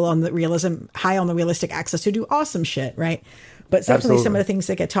people on the high on the realistic axis who do awesome shit, right? But definitely Absolutely. some of the things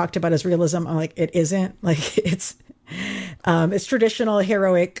that get talked about as realism, I'm like, it isn't. Like it's traditional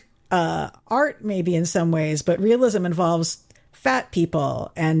heroic art maybe in some ways, but realism involves fat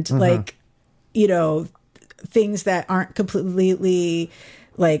people and things that aren't completely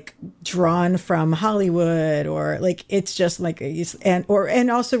like drawn from Hollywood, or like it's just like, and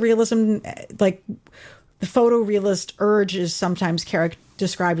also realism, like the photorealist urge is sometimes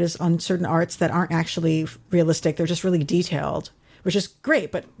described as on certain arts that aren't actually realistic. They're just really detailed, which is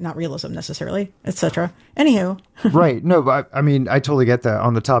great, but not realism necessarily, etc. Anywho. Right. No, but I mean, I totally get that.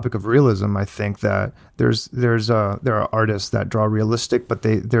 On the topic of realism, I think that there are artists that draw realistic, but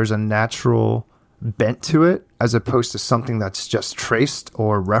there's a natural bent to it, as opposed to something that's just traced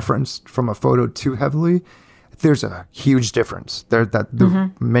or referenced from a photo too heavily. There's a huge difference. There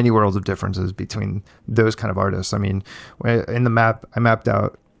are many worlds of differences between those kind of artists. I mean, in the map, I mapped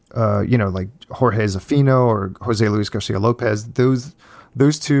out like Jorge Zafino or Jose Luis Garcia Lopez.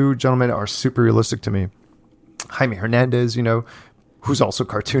 Those two gentlemen are super realistic to me. Jaime Hernandez, who's also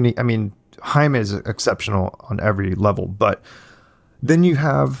cartoony. I mean, Jaime is exceptional on every level, but then you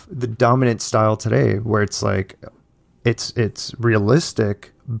have the dominant style today where it's like, it's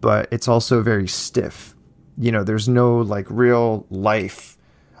realistic, but it's also very stiff. There's no like real life,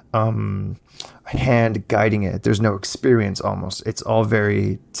 hand guiding it. There's no experience almost. It's all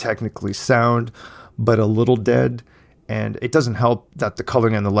very technically sound, but a little dead. And it doesn't help that the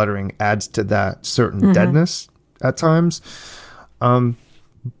coloring and the lettering adds to that certain deadness at times.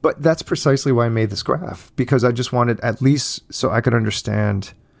 But that's precisely why I made this graph, because I just wanted, at least so I could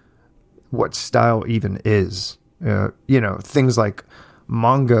understand what style even is. Things like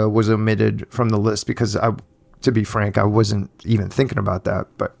manga was omitted from the list because to be frank, I wasn't even thinking about that.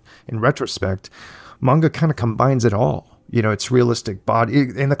 But in retrospect, manga kind of combines it all. It's realistic body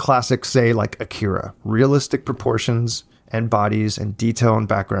in the classics, say like Akira, realistic proportions and bodies and detail and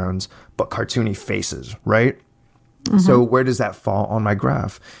backgrounds, but cartoony faces, right? So where does that fall on my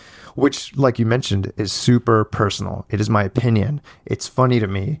graph? Which, like you mentioned, is super personal. It is my opinion. It's funny to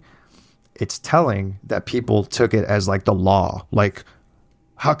me. It's telling that people took it as like the law. Like,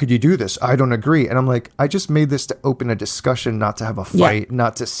 how could you do this? I don't agree. And I'm like, I just made this to open a discussion, not to have a fight,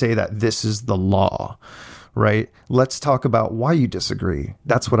 not to say that this is the law, right? Let's talk about why you disagree.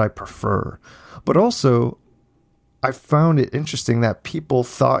 That's what I prefer. But also, I found it interesting that people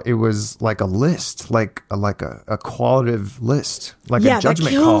thought it was like a list, like a qualitative list, like a judgment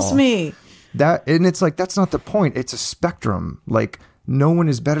call. Yeah, that kills me. And it's like, that's not the point. It's a spectrum. Like, no one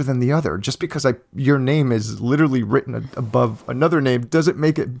is better than the other. Just because your name is literally written above another name doesn't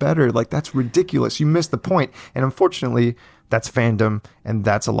make it better. Like, that's ridiculous. You missed the point. And unfortunately, that's fandom, and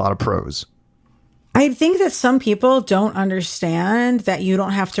that's a lot of pros. I think that some people don't understand that you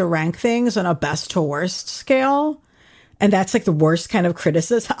don't have to rank things on a best to worst scale. And that's like the worst kind of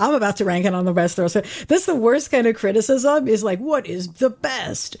criticism. I'm about to rank it on the best. That's the worst kind of criticism, is like, what is the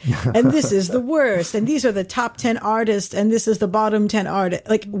best? And this is the worst. And these are the top 10 artists. And this is the bottom 10 artists.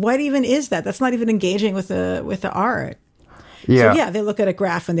 Like, what even is that? That's not even engaging with the art. Yeah. So they look at a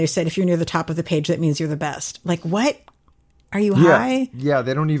graph and they said, if you're near the top of the page, that means you're the best. Like, what? Are you high? Yeah.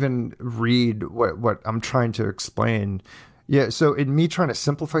 They don't even read what I'm trying to explain. Yeah. So in me trying to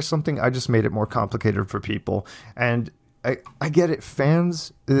simplify something, I just made it more complicated for people. And I get it.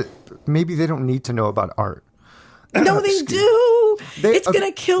 Fans, maybe they don't need to know about art. No, they do. It's going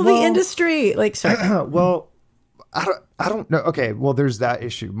to kill the industry. Like, sorry. Well, I don't know. Okay. Well, there's that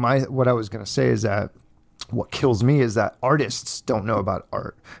issue. What I was going to say is that what kills me is that artists don't know about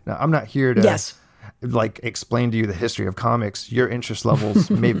art. Now, I'm not here to like explain to you the history of comics. Your interest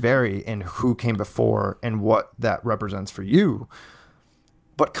levels may vary in who came before and what that represents for you.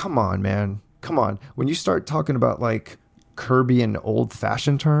 But come on, man. come on. When you start talking about like Kirby in old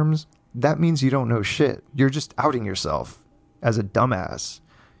fashioned terms, that means you don't know shit. You're just outing yourself as a dumbass.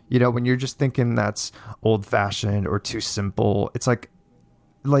 You know, when you're just thinking that's old fashioned or too simple, it's like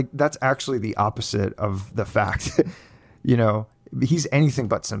that's actually the opposite of the fact. You know, he's anything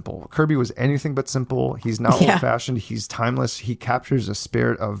but simple. Kirby was anything but simple. He's not old fashioned. He's timeless. He captures a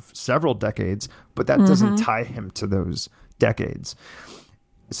spirit of several decades, but that doesn't tie him to those decades.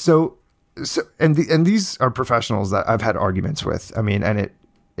 So these are professionals that I've had arguments with. I mean, and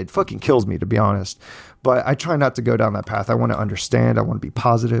it fucking kills me, to be honest. But I try not to go down that path. I want to understand. I want to be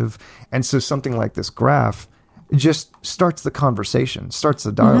positive. And so something like this graph just starts the conversation, starts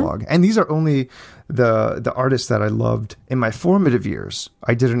the dialogue. And these are only the artists that I loved in my formative years.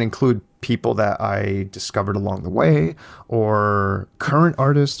 I didn't include people that I discovered along the way, or current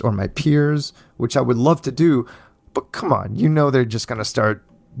artists, or my peers, which I would love to do. But come on, you know, they're just going to start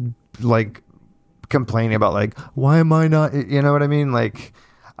like complaining about like, why am I not, you know what I mean? Like,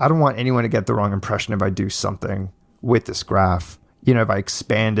 I don't want anyone to get the wrong impression if I do something with this graph. You know, if I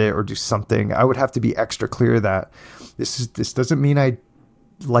expand it or do something, I would have to be extra clear that this doesn't mean I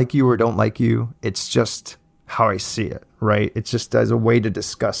like you or don't like you. It's just how I see it, right? It's just as a way to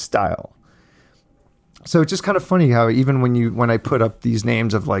discuss style. So it's just kind of funny how even when I put up these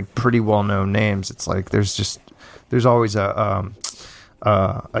names of like pretty well-known names, it's like there's always a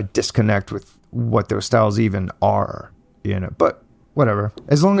disconnect with what those styles even are, you know. But whatever,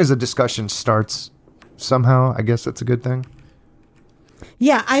 as long as a discussion starts somehow, I guess that's a good thing.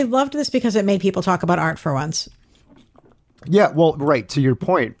 Yeah, I loved this because it made people talk about art for once. Yeah, well, right, to your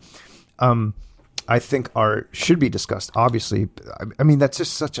point, I think art should be discussed, obviously. I mean, that's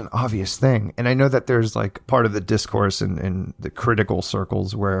just such an obvious thing. And I know that there's like part of the discourse in the critical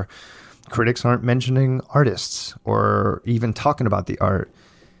circles where critics aren't mentioning artists or even talking about the art.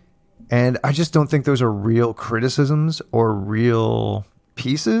 And I just don't think those are real criticisms or real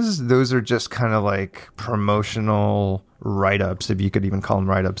pieces. Those are just kind of like promotional write-ups, if you could even call them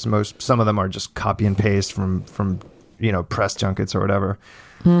write-ups. Some of them are just copy and paste from you know, press junkets or whatever.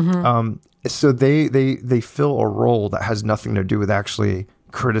 So they fill a role that has nothing to do with actually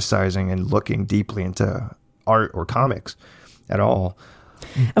criticizing and looking deeply into art or comics at all.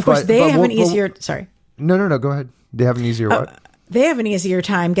 Of course, they have an easier... Sorry. No, go ahead. They have an easier what? They have an easier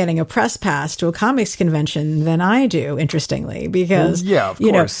time getting a press pass to a comics convention than I do, interestingly, because, of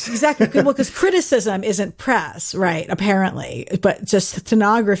course. Exactly. Well, because criticism isn't press, right, apparently, but just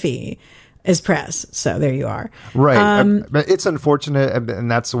stenography is press. So there you are. Right. It's unfortunate, and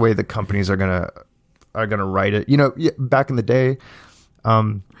that's the way the companies are gonna write it. You know, back in the day,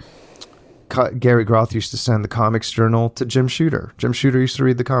 Gary Groth used to send the Comics Journal to Jim Shooter. Jim Shooter used to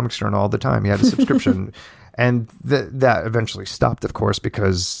read the Comics Journal all the time. He had a subscription. And that eventually stopped, of course,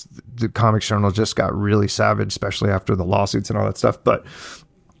 because the Comics Journal just got really savage, especially after the lawsuits and all that stuff. But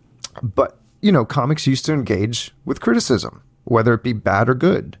you know, comics used to engage with criticism, whether it be bad or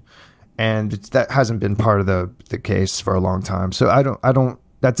good. And that hasn't been part of the case for a long time. So I don't,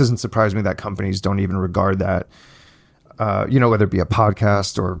 that doesn't surprise me that companies don't even regard that, you know, whether it be a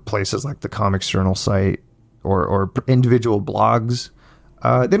podcast or places like the Comics Journal site or individual blogs.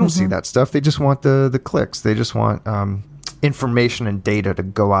 They don't see that stuff. They just want the clicks. They just want information and data to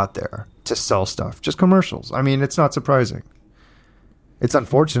go out there to sell stuff. Just commercials. I mean, it's not surprising. It's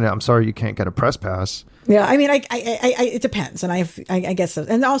unfortunate. I'm sorry you can't get a press pass. Yeah, I mean, it depends, and I guess,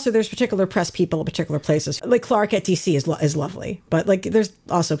 and also there's particular press people at particular places. Like Clark at DC is lovely, but like there's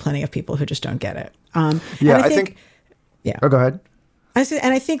also plenty of people who just don't get it. Yeah, I think. Yeah. Oh, go ahead.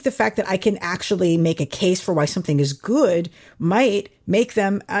 And I think the fact that I can actually make a case for why something is good might make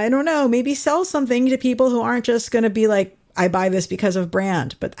them, I don't know, maybe sell something to people who aren't just going to be like, I buy this because of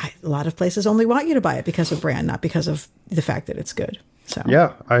brand. But a lot of places only want you to buy it because of brand, not because of the fact that it's good. So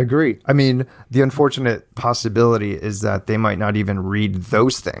yeah, I agree. I mean, the unfortunate possibility is that they might not even read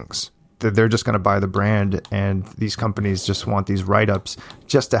those things. That they're just going to buy the brand, and these companies just want these write-ups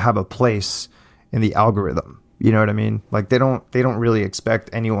just to have a place in the algorithm. You know what I mean? Like they don't really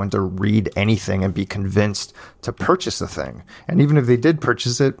expect anyone to read anything and be convinced to purchase the thing. And even if they did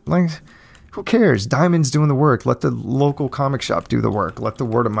purchase it, like who cares? Diamond's doing the work. Let the local comic shop do the work. Let the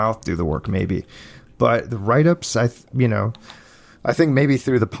word of mouth do the work, maybe. But the write-ups, I think maybe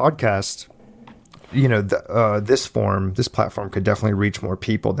through the podcast, you know, this platform could definitely reach more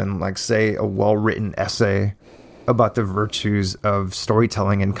people than like say a well-written essay about the virtues of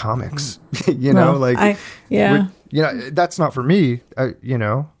storytelling in comics. You know, that's not for me.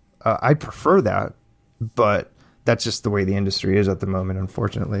 I prefer that, but that's just the way the industry is at the moment,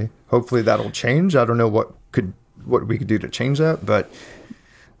 unfortunately. Hopefully that'll change. I don't know what we could do to change that, but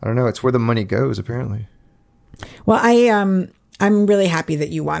I don't know. It's where the money goes, apparently. Well, I'm really happy that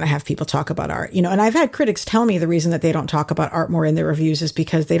you want to have people talk about art, and I've had critics tell me the reason that they don't talk about art more in their reviews is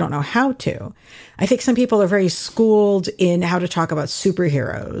because they don't know how to. I think some people are very schooled in how to talk about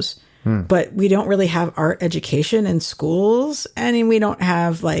superheroes, but we don't really have art education in schools. And we don't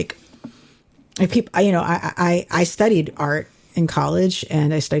have I studied art in college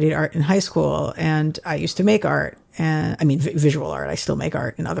and I studied art in high school and I used to make art and visual art. I still make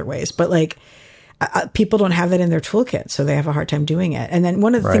art in other ways, but people don't have that in their toolkit, so they have a hard time doing it. And then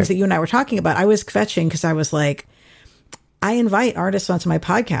one of the things that you and I were talking about, I was kvetching because I was like, I invite artists onto my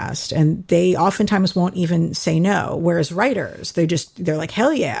podcast and they oftentimes won't even say no. Whereas writers, they're like,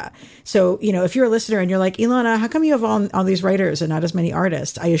 hell yeah. So, if you're a listener and you're like, Ilana, how come you have all these writers and not as many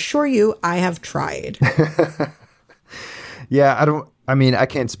artists? I assure you, I have tried. Yeah, I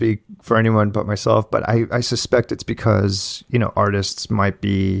can't speak for anyone but myself, but I suspect it's because, artists might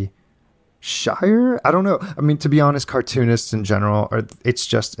be shyer. I don't know. To be honest, cartoonists in general it's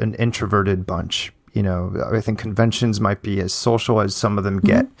just an introverted bunch. I think conventions might be as social as some of them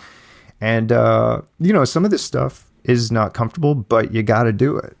get. And, some of this stuff is not comfortable, but you got to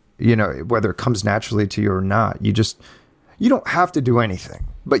do it, whether it comes naturally to you or not. You don't have to do anything,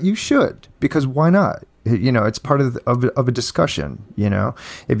 but you should, because why not? It's part of a discussion,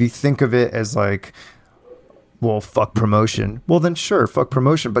 if you think of it as like, well, fuck promotion. Well, then sure, fuck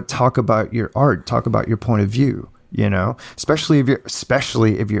promotion, but talk about your art, talk about your point of view, especially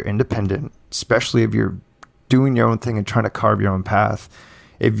if you're independent, especially if you're doing your own thing and trying to carve your own path.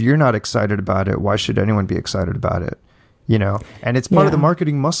 If you're not excited about it, why should anyone be excited about it? And it's part of the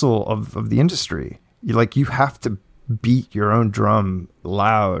marketing muscle of the industry. You have to beat your own drum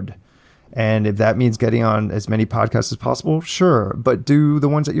loud. And if that means getting on as many podcasts as possible, sure, but do the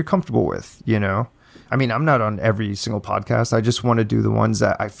ones that you're comfortable with, I'm not on every single podcast. I just want to do the ones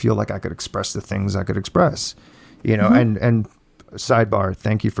that I feel like I could express the things I could express, and sidebar,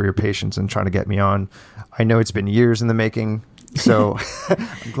 thank you for your patience in trying to get me on. I know it's been years in the making, so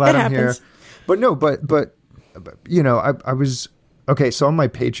I'm glad I'm here. But no, but I was, okay. So on my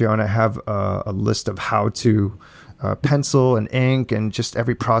Patreon, I have a list of how to pencil and ink and just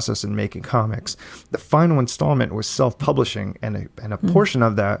every process in making comics. The final installment was self-publishing, and a portion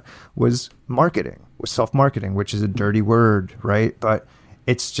of that was self-marketing, which is a dirty word, right? But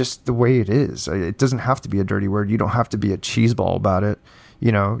it's just the way it is. It doesn't have to be a dirty word. You don't have to be a cheeseball about it.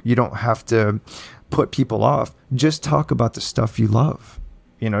 You don't have to put people off. Just talk about the stuff you love.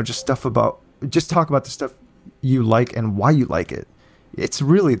 Just talk about the stuff you like and why you like it. It's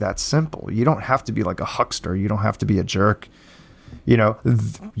really that simple. You don't have to be like a huckster. You don't have to be a jerk.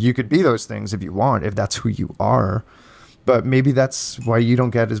 You could be those things if you want, if that's who you are. But maybe that's why you don't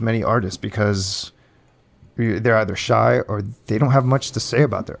get as many artists, because they're either shy or they don't have much to say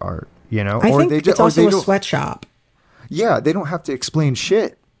about their art. I think it's also a sweatshop. Yeah, they don't have to explain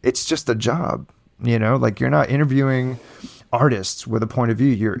shit. It's just a job. You're not interviewing artists with a point of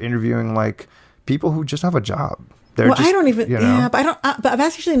view. You're interviewing people who just have a job. But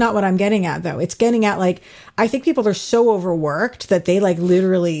that's actually not what I'm getting at, though. It's getting at I think people are so overworked that they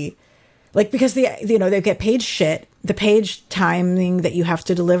literally because they get paid shit. The page timing that you have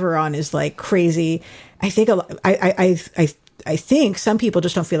to deliver on is crazy. I think I think some people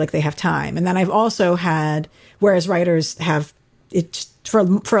just don't feel like they have time. And then I've also had, whereas writers have it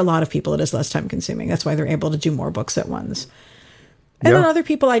for a lot of people, it is less time consuming. That's why they're able to do more books at once. And then other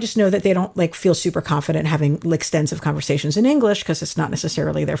people, I just know that they don't feel super confident having extensive conversations in English because it's not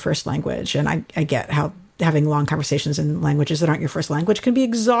necessarily their first language. And I get how having long conversations in languages that aren't your first language can be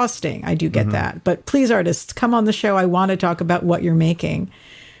exhausting. I do get that. But please, artists, come on the show. I want to talk about what you're making.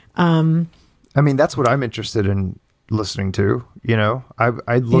 That's what I'm interested in listening to.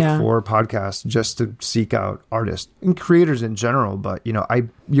 I look for podcasts just to seek out artists and creators in general. But,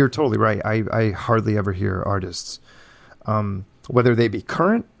 you're totally right. I hardly ever hear artists. Whether they be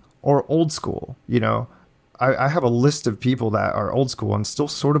current or old school, I have a list of people that are old school and still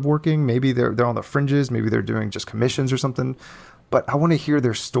sort of working. Maybe they're on the fringes. Maybe they're doing just commissions or something. But I want to hear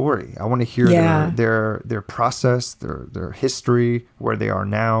their story. I want to hear their process, their history, where they are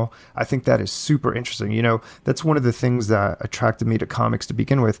now. I think that is super interesting. That's one of the things that attracted me to comics to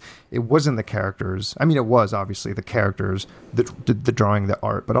begin with. It wasn't the characters. It was obviously the characters, the drawing, the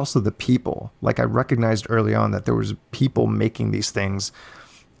art, but also the people. I recognized early on that there was people making these things,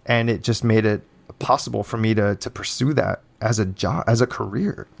 and it just made it possible for me to pursue that as a job, as a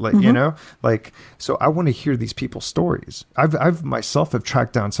career, so I want to hear these people's stories. I've myself have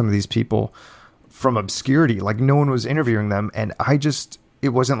tracked down some of these people from obscurity, no one was interviewing them. And I just it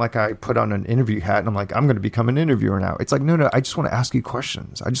wasn't like I put on an interview hat and I'm like, I'm going to become an interviewer now. It's like, no, I just want to ask you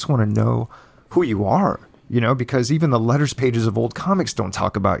questions. I just want to know who you are, because even the letters pages of old comics don't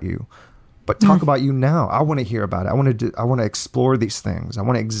talk about you, but talk about you now. I want to hear about it. I want to explore these things. I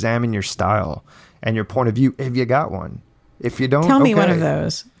want to examine your style and your point of view if you got one. If you don't, tell me one of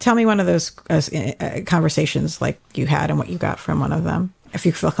those. Tell me one of those conversations like you had and what you got from one of them, if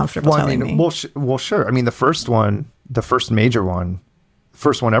you feel comfortable telling me. Well, sure. I mean, the first major one,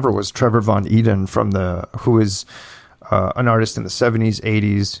 first one ever was Trevor Von Eden who is an artist in the 70s,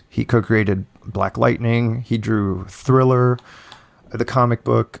 80s. He co-created Black Lightning. He drew Thriller, the comic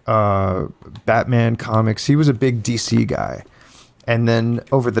book, Batman comics. He was a big DC guy. And then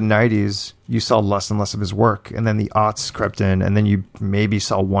over the 90s, you saw less and less of his work. And then the aughts crept in, and then you maybe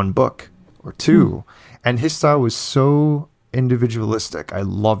saw one book or two. And his style was so individualistic. I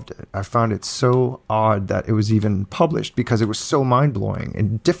loved it. I found it so odd that it was even published because it was so mind-blowing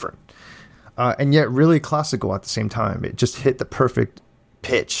and different. And yet really classical at the same time. It just hit the perfect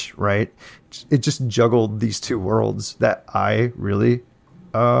pitch, right? It just juggled these two worlds that I really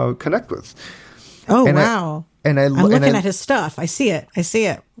connect with. Oh, and wow. I'm looking at his stuff. I see it.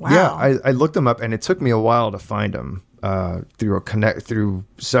 Wow. Yeah, I looked him up, and it took me a while to find him through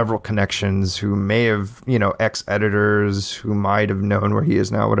several connections who may have, ex-editors who might have known where he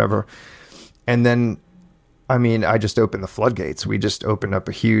is now, whatever. And then, I just opened the floodgates. We just opened up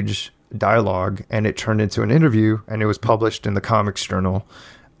a huge dialogue, and it turned into an interview, and it was published in the Comics Journal,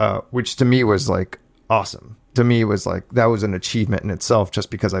 which to me was like awesome. To me, it was like that was an achievement in itself, just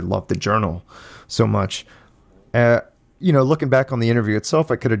because I loved the journal so much. Looking back on the interview itself,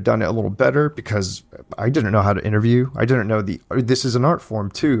 I could have done it a little better because I didn't know how to interview. I didn't know this is an art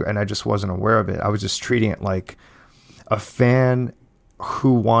form too, and I just wasn't aware of it. I was just treating it like a fan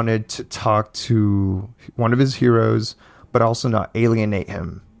who wanted to talk to one of his heroes, but also not alienate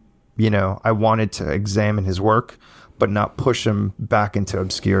him. I wanted to examine his work, but not push him back into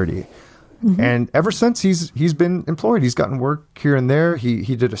obscurity. Mm-hmm. And ever since he's been employed, he's gotten work here and there.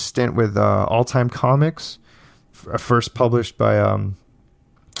 He did a stint with All Time Comics, first published by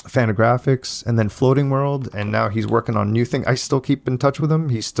Fantagraphics, and then Floating World, and now he's working on new things. I still keep in touch with him.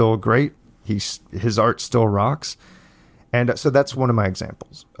 He's still great. His art still rocks. And so that's one of my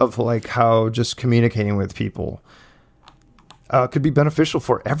examples of like how just communicating with people could be beneficial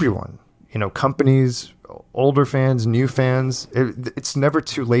for everyone. Companies, older fans, new fans. It's never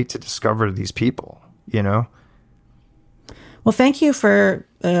too late to discover these people, Well, thank you for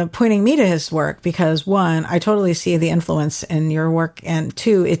pointing me to his work because, one, I totally see the influence in your work, and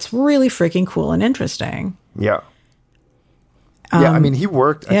two, it's really freaking cool and interesting. Yeah. He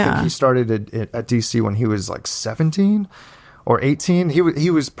worked. I think he started at DC when he was like 17 or 18. He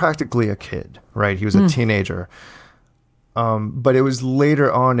was practically a kid, right? He was a teenager. But it was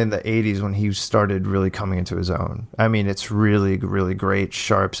later on in the 80s when he started really coming into his own. It's really, really great,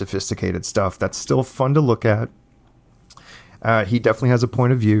 sharp, sophisticated stuff that's still fun to look at. He definitely has a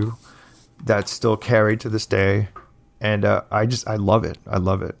point of view that's still carried to this day. And I love it. I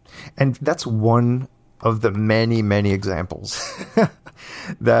love it. And that's one of the many, many examples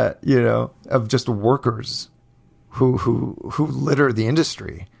that, of just workers who litter the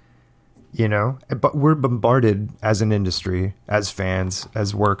industry, but we're bombarded as an industry, as fans,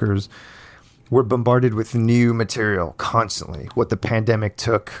 as workers, we're bombarded with new material constantly. What the pandemic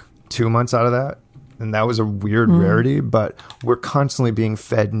took 2 months out of that. And that was a weird rarity, but we're constantly being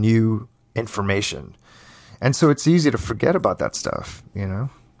fed new information. And so it's easy to forget about that stuff,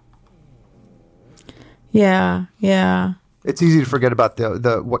 Yeah, yeah. It's easy to forget about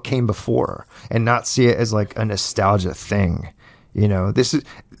the what came before and not see it as like a nostalgia thing. This is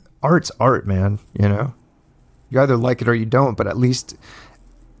art's art, man, You either like it or you don't, but at least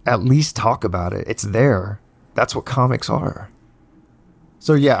talk about it. It's there. That's what comics are.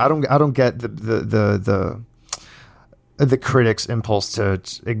 So yeah, I don't get the critics' impulse to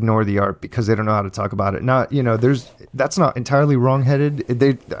ignore the art because they don't know how to talk about it. Not that's not entirely wrongheaded.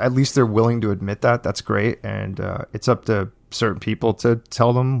 At least they're willing to admit that. That's great, and it's up to certain people to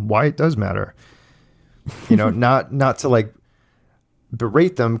tell them why it does matter. Not to like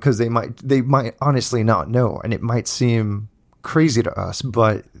berate them because they might honestly not know, and it might seem crazy to us,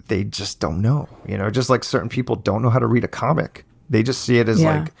 but they just don't know. Just like certain people don't know how to read a comic. They just see it as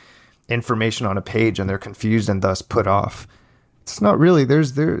like information on a page and they're confused and thus put off. It's not really.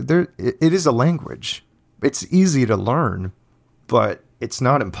 It is a language. It's easy to learn, but it's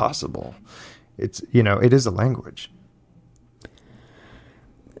not impossible. It is a language.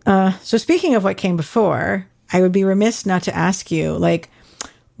 So speaking of what came before, I would be remiss not to ask you, like,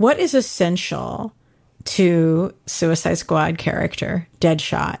 what is essential to Suicide Squad character,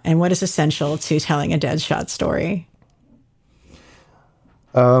 Deadshot, and what is essential to telling a Deadshot story?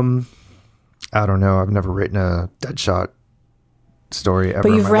 I don't know. I've never written a Deadshot story ever.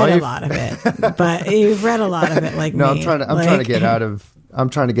 But you've in my read life. a lot of it. But you've read a lot of it, like no, me. I'm trying to get out of. I'm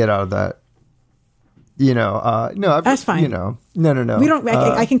trying to get out of that. That's fine. No. We don't.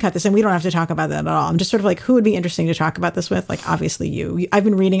 I can cut this, and we don't have to talk about that at all. I'm just sort of like, who would be interesting to talk about this with? Like, obviously, you. I've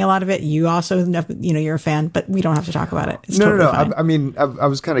been reading a lot of it. You also, you're a fan, but we don't have to talk about it. It's totally fine. I mean, I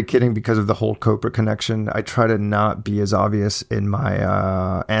was kind of kidding because of the whole COPRA connection. I try to not be as obvious in my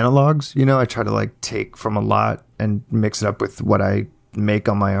analogs. I try to like take from a lot and mix it up with what I make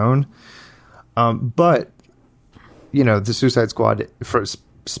on my own. But the Suicide Squad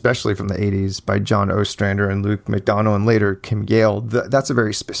especially from the 80s by John Ostrander and Luke McDonnell and later Kim Yale, that's a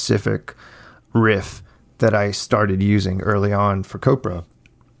very specific riff that I started using early on for COPRA,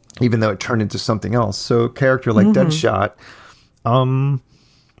 even though it turned into something else. So a character like Deadshot,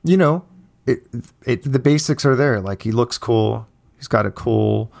 the basics are there. Like, he looks cool. He's got a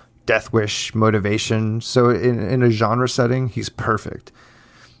cool death wish motivation. So in a genre setting, he's perfect.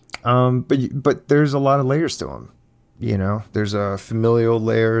 But there's a lot of layers to him. There's familial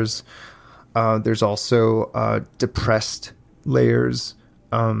layers. There's also depressed layers.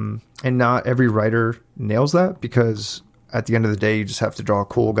 And not every writer nails that, because at the end of the day, you just have to draw a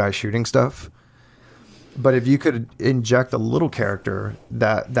cool guy shooting stuff. But if you could inject a little character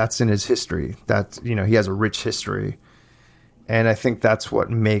that's in his history, that, he has a rich history. And I think that's what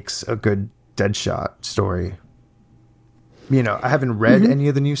makes a good Deadshot story. I haven't read any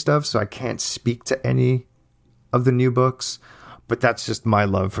of the new stuff, so I can't speak to any of the new books, but that's just my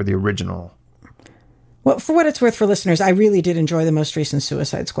love for the original. Well, for what it's worth for listeners, I really did enjoy the most recent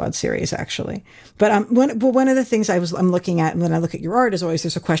Suicide Squad series, actually. But one of the things I'm looking at when I look at your art is always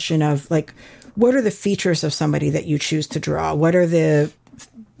there's a question of like, what are the features of somebody that you choose to draw? What are the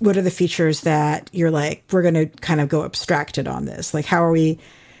features that you're like, we're going to kind of go abstracted on this? Like, how are we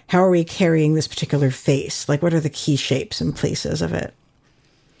carrying this particular face? Like, what are the key shapes and places of it?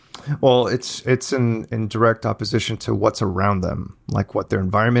 Well, it's in direct opposition to what's around them, like what their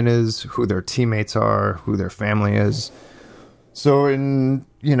environment is, who their teammates are, who their family is. So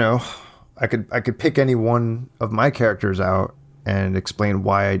I could pick any one of my characters out and explain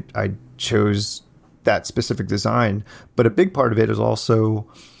why I chose that specific design. But a big part of it is also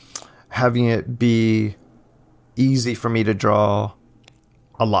having it be easy for me to draw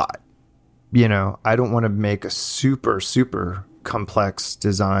a lot. I don't want to make a super, super complex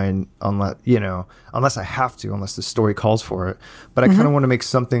design unless I have to, unless the story calls for it. But I kind of want to make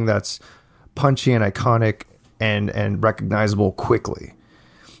something that's punchy and iconic and recognizable quickly.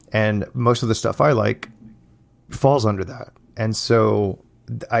 And most of the stuff I like falls under that. And so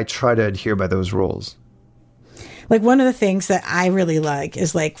I try to adhere by those rules. Like, one of the things that I really like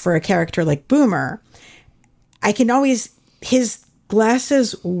is, like, for a character like Boomer, I can always, his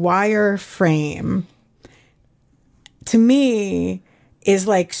glasses wire frame to me is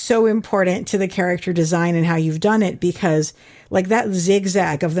like so important to the character design and how you've done it, because like that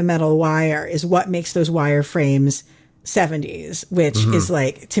zigzag of the metal wire is what makes those wire frames 70s, which is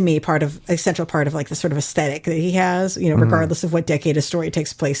like, to me, a central part of like the sort of aesthetic that he has, regardless of what decade a story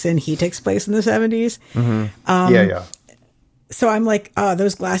takes place in, he takes place in the 70s. Yeah. So I'm like, oh,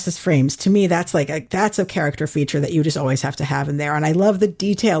 those glasses frames, to me, that's a character feature that you just always have to have in there. And I love the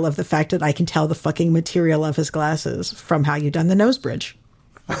detail of the fact that I can tell the fucking material of his glasses from how you've done the nose bridge.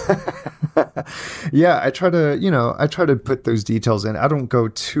 Yeah, I try to put those details in. I don't go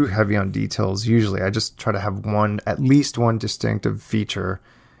too heavy on details usually. I just try to have at least one distinctive feature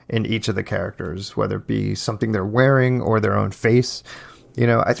in each of the characters, whether it be something they're wearing or their own face.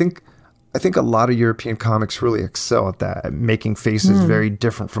 I think a lot of European comics really excel at that, at making faces very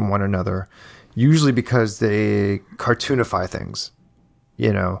different from one another, usually because they cartoonify things.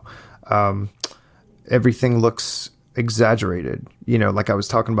 Everything looks exaggerated. Like I was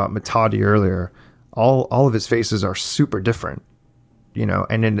talking about Matadi earlier, all of his faces are super different.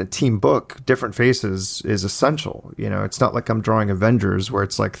 And in a team book, different faces is essential. It's not like I'm drawing Avengers where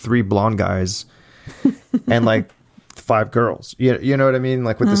it's like 3 blonde guys and like 5 girls. You know what I mean?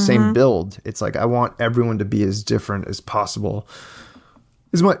 Like with the same build, it's like I want everyone to be as different as possible,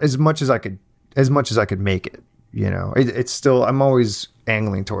 as much as I could make it. It's still, I'm always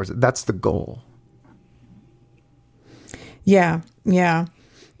angling towards it. That's the goal. Yeah.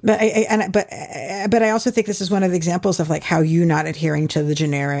 But I also think this is one of the examples of like how you not adhering to the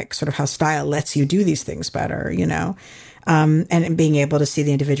generic sort of how style lets you do these things better, and being able to see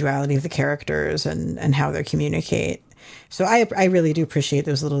the individuality of the characters and how they communicate. So I really do appreciate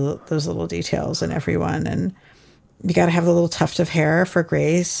those little details in everyone. And you got to have the little tuft of hair for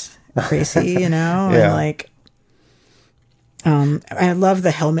Gracie, Yeah. and like, I love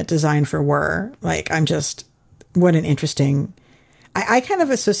the helmet design for Whir. Like, what an interesting, I kind of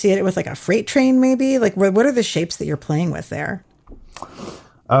associate it with like a freight train, maybe. Like, what are the shapes that you're playing with there?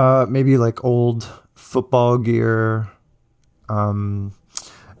 Maybe like old football gear,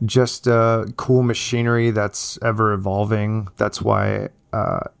 just cool machinery that's ever evolving. That's why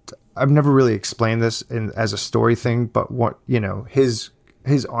I've never really explained this as a story thing, but his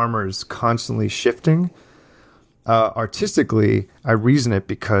armor is constantly shifting. Artistically, I reason it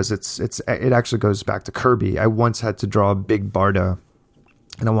because it actually goes back to Kirby. I once had to draw Big Barda,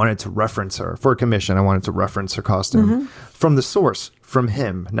 and I wanted to reference her for a commission. I wanted to reference her costume from the source, from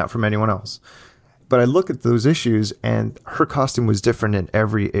him, not from anyone else. But I look at those issues, and her costume was different in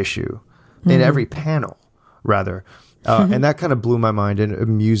every issue, in every panel, rather. And that kind of blew my mind and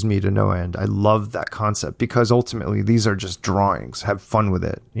amused me to no end. I love that concept because ultimately these are just drawings. Have fun with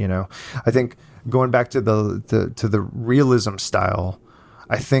it, I think going back to the realism style,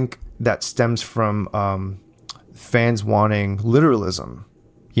 I think that stems from fans wanting literalism.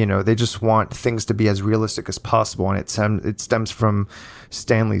 They just want things to be as realistic as possible, and it stems from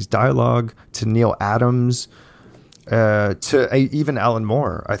Stanley's dialogue to Neil Adams to even Alan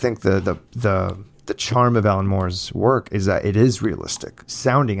Moore. I think the charm of Alan Moore's work is that it is realistic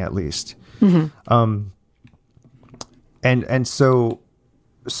sounding, at least. And so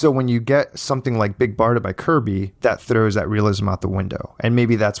when you get something like Big Barda by Kirby, that throws that realism out the window. And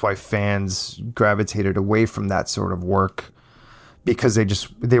maybe that's why fans gravitated away from that sort of work, because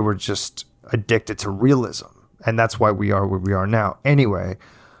they were just addicted to realism. And that's why we are where we are now. Anyway,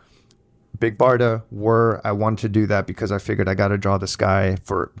 Big Barda I wanted to do that because I figured I got to draw this guy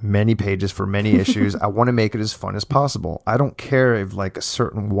for many pages, for many issues. I want to make it as fun as possible. I don't care if like a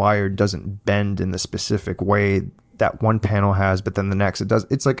certain wire doesn't bend in the specific way that one panel has, but then the next it does.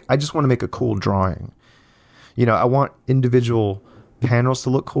 It's like, I just want to make a cool drawing. I want individual panels to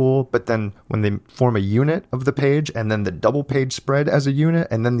look cool, but then when they form a unit of the page, and then the double page spread as a unit,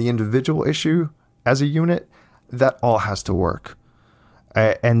 and then the individual issue as a unit, that all has to work.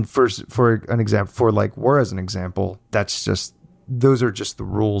 And for an example, for like Whir as an example, those are just the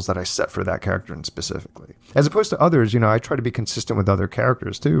rules that I set for that character and specifically. As opposed to others, I try to be consistent with other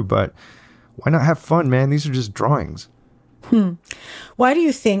characters too, but why not have fun, man? These are just drawings. Why do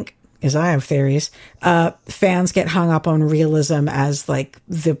you think, because I have theories, fans get hung up on realism as like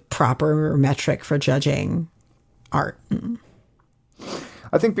the proper metric for judging art?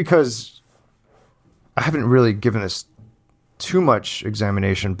 I think because I haven't really given this too much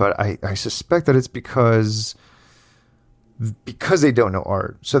examination, but I suspect that it's because they don't know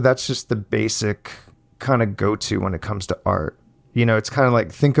art. So that's just the basic kind of go-to when it comes to art. It's kind of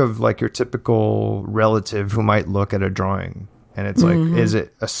like, think of like your typical relative who might look at a drawing and it's like, is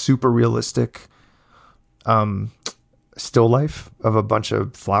it a super realistic still life of a bunch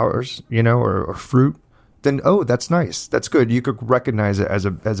of flowers, or fruit? Then, oh, that's nice. That's good. You could recognize it as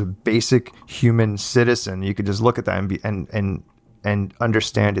a basic human citizen. You could just look at that and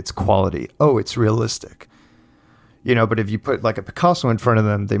understand its quality. Oh, it's realistic. But if you put like a Picasso in front of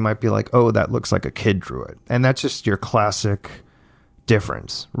them, they might be like, oh, that looks like a kid drew it. And that's just your classic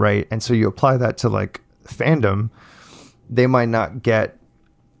difference, right? And so you apply that to like fandom, they might not get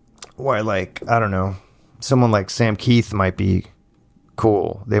why, like, I don't know, someone like Sam Keith might be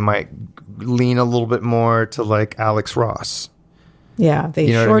cool. They might lean a little bit more to like Alex Ross. Yeah, they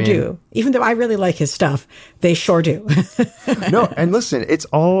sure do. Even though I really like his stuff, they sure do. No, and listen, it's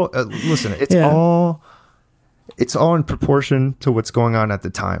all it's all in proportion to what's going on at the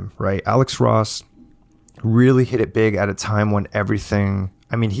time, right? Alex Ross really hit it big at a time when everything,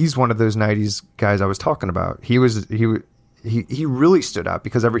 he's one of those 90s guys I was talking about. He really stood out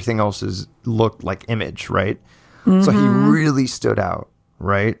because everything else looked like Image, right? So he really stood out,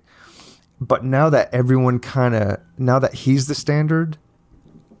 right? But now that now that he's the standard,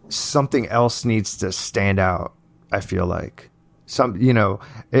 something else needs to stand out, I feel like. So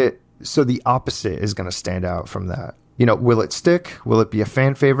the opposite is going to stand out from that. Will it stick? Will it be a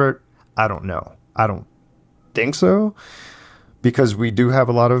fan favorite? I don't know. I don't think so, because we do have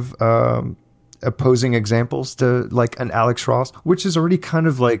a lot of opposing examples to like an Alex Ross, which is already kind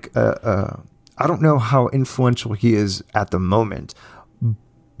of like I don't know how influential he is at the moment,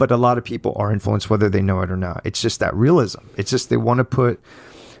 but a lot of people are influenced whether they know it or not. It's just that realism. It's just they want to put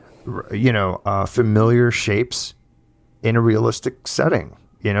familiar shapes in a realistic setting.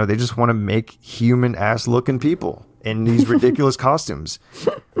 They just want to make human ass looking people in these ridiculous costumes.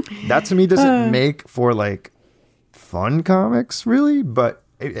 That to me doesn't make for like fun comics, really. But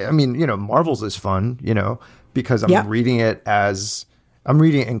I mean, Marvel's is fun, because I'm reading it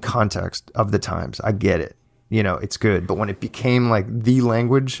in context of the times. I get it. It's good. But when it became like the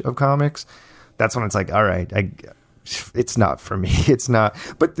language of comics, that's when it's like, all right, it's not for me. It's not.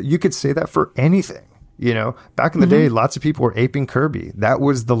 But you could say that for anything. Back in the day, lots of people were aping Kirby. That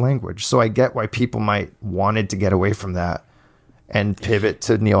was the language. So I get why people might wanted to get away from that and pivot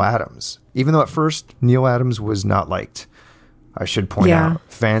to Neil Adams. Even though at first Neil Adams was not liked. I should point out,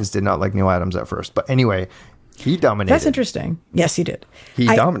 fans did not like Neil Adams at first. But anyway, he dominated. That's interesting. Yes, he did. He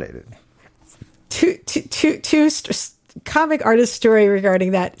dominated. Two comic artist story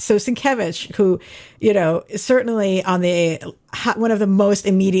regarding that. So Sienkiewicz, who, is certainly on one of the most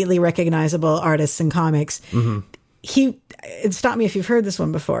immediately recognizable artists in comics. Stop me if you've heard this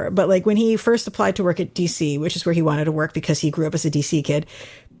one before, but like when he first applied to work at DC, which is where he wanted to work because he grew up as a DC kid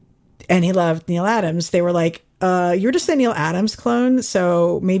and he loved Neil Adams, they were like, you're just a Neil Adams clone,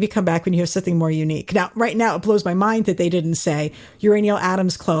 so maybe come back when you have something more unique. Now, right now, it blows my mind that they didn't say, you're a Neil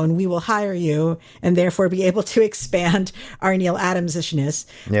Adams clone, we will hire you, and therefore be able to expand our Neil Adams-ishness.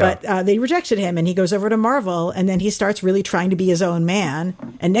 Yeah. But they rejected him, and he goes over to Marvel, and then he starts really trying to be his own man.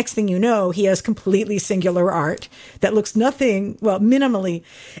 And next thing you know, he has completely singular art that looks minimally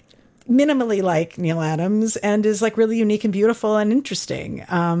like Neil Adams, and is like really unique and beautiful and interesting.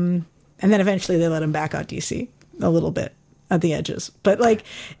 And then eventually they let him back on DC a little bit at the edges. But like,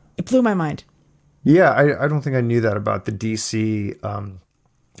 it blew my mind. Yeah, I don't think I knew that about the DC,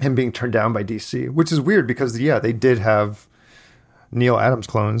 him being turned down by DC, which is weird because, they did have Neil Adams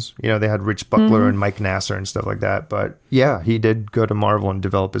clones. They had Rich Buckler and Mike Nasser and stuff like that. But yeah, he did go to Marvel and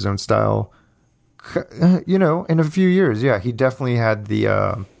develop his own style. In a few years, he definitely had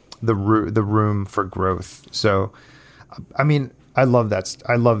the room for growth. So, I mean, I love that.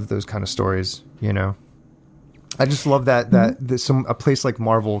 I love those kind of stories, I just love that a place like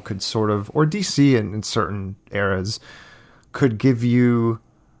Marvel could sort of, or DC in certain eras, could give you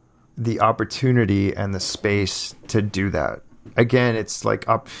the opportunity and the space to do that. Again, it's like,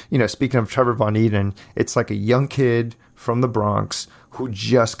 speaking of Trevor Von Eden, it's like a young kid from the Bronx who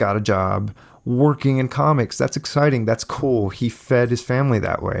just got a job working in comics. That's exciting. That's cool. He fed his family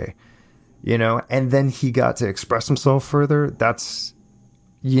that way. And then he got to express himself further. That's,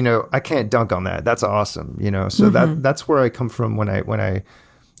 I can't dunk on that. That's awesome. So that's where I come from when I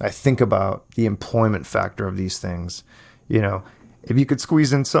think about the employment factor of these things. If you could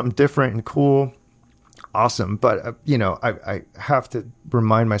squeeze in something different and cool, awesome. But, I have to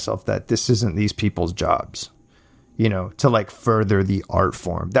remind myself that this isn't these people's jobs, to like further the art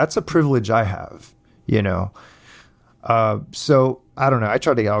form. That's a privilege I have, So I don't know. I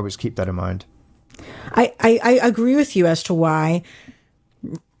try to always keep that in mind. I agree with you as to why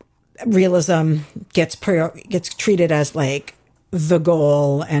realism gets treated as like the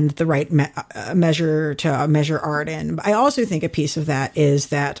goal and the right measure to measure art in. I also think a piece of that is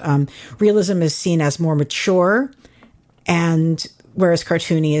that realism is seen as more mature, and whereas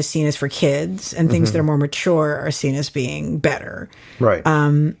cartoony is seen as for kids, and things that are more mature are seen as being better. Right.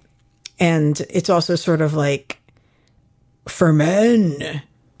 And it's also sort of like for men,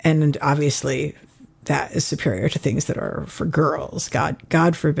 and obviously that is superior to things that are for girls.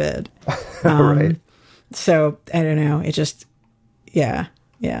 God forbid. Right. So I don't know. It just, yeah.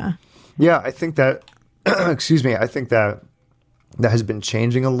 I think that, excuse me. I think that has been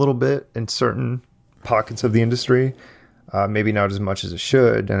changing a little bit in certain pockets of the industry. Maybe not as much as it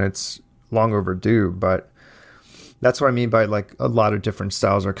should, and it's long overdue, but that's what I mean by like a lot of different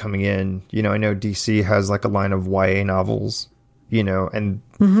styles are coming in. I know DC has like a line of YA novels, and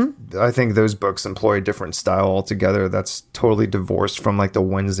I think those books employ a different style altogether. That's totally divorced from like the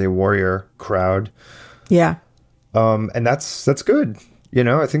Wednesday Warrior crowd. Yeah. And that's good.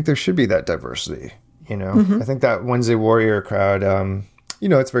 I think there should be that diversity, I think that Wednesday Warrior crowd,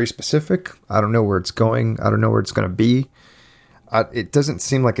 it's very specific. I don't know where it's going. I don't know where it's going to be. It doesn't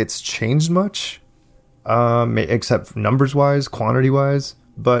seem like it's changed much. Except numbers wise, quantity wise,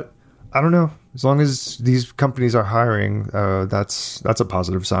 but I don't know. As long as these companies are hiring, that's a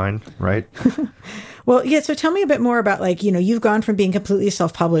positive sign, right? Well, yeah. So tell me a bit more about like, you've gone from being completely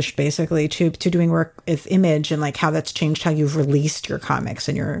self-published basically to doing work with Image, and like how that's changed how you've released your comics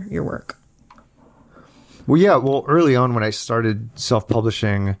and your work. Well, yeah. Well, early on when I started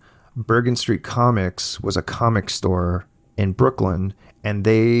self-publishing, Bergen Street Comics was a comic store in Brooklyn, and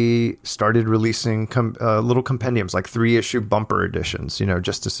they started releasing little compendiums, like 3-issue bumper editions,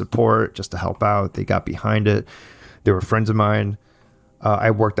 just to support, just to help out. They got behind it. They were friends of mine. I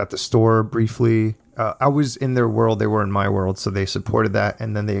worked at the store briefly. I was in their world. They were in my world. So they supported that.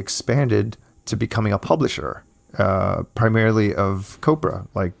 And then they expanded to becoming a publisher. primarily of COPRA,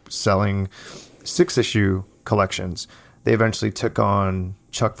 like selling 6-issue collections. They eventually took on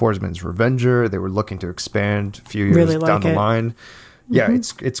Chuck Forsman's Revenger. They were looking to expand a few years Really like down the it. line. Yeah,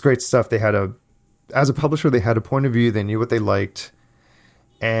 it's great stuff. They had as a publisher, they had a point of view. They knew what they liked.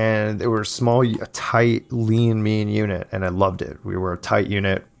 And they were a tight, lean, mean unit. And I loved it. We were a tight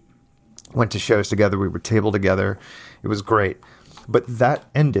unit. Went to shows together. We would table together. It was great. But that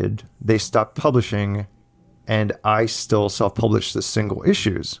ended. They stopped publishing. And I still self-published the single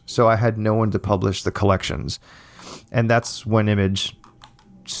issues. So I had no one to publish the collections. And that's when Image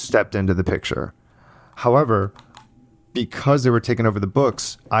stepped into the picture. However, because they were taking over the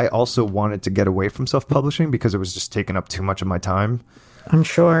books, I also wanted to get away from self-publishing because it was just taking up too much of my time. I'm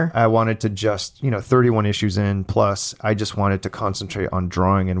sure. I wanted to just, 31 issues in, plus I just wanted to concentrate on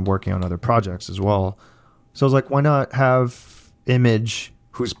drawing and working on other projects as well. So I was like, why not have Image,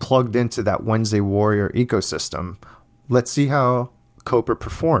 who's plugged into that Wednesday Warrior ecosystem? Let's see how COPRA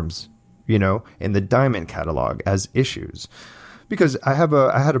performs, in the Diamond catalog as issues. Because I had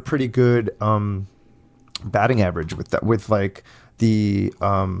a pretty good batting average with that, with like the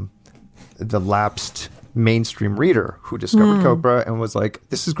lapsed mainstream reader who discovered COPRA and was like,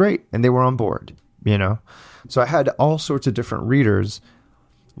 this is great. And they were on board, So I had all sorts of different readers.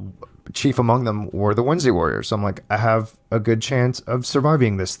 Chief among them were the Wednesday Warriors. So I'm like, I have a good chance of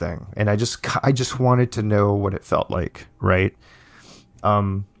surviving this thing. And I just wanted to know what it felt like, right?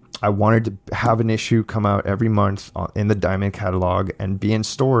 I wanted to have an issue come out every month in the Diamond catalog and be in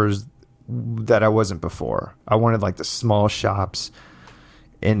stores that I wasn't before. I wanted like the small shops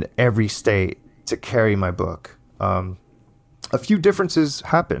in every state to carry my book. A few differences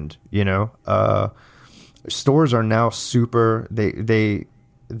happened, stores are now super,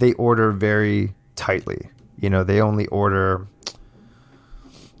 they order very tightly. They only order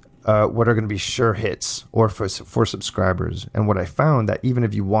what are going to be sure hits or for subscribers. And what I found that even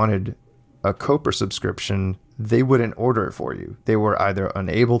if you wanted a COPRA subscription, they wouldn't order it for you. They were either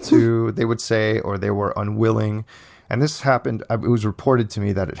unable to, they would say, or they were unwilling. And this happened, it was reported to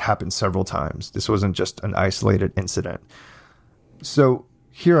me that it happened several times. This wasn't just an isolated incident. So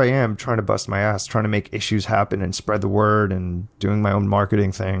here I am trying to bust my ass, trying to make issues happen and spread the word and doing my own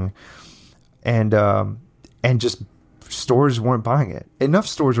marketing thing. And just stores weren't buying it. Enough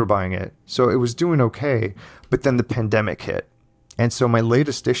stores were buying it. So it was doing okay. But then the pandemic hit. And so my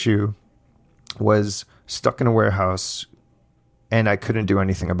latest issue was stuck in a warehouse and I couldn't do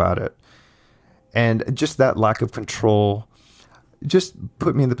anything about it. And just that lack of control just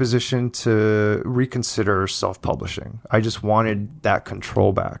put me in the position to reconsider self-publishing. I just wanted that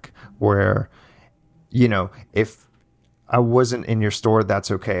control back where, if I wasn't in your store,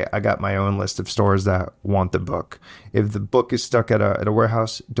 that's okay. I got my own list of stores that want the book. If the book is stuck at a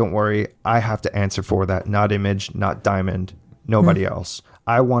warehouse, don't worry. I have to answer for that. Not Image, not Diamond, nobody else.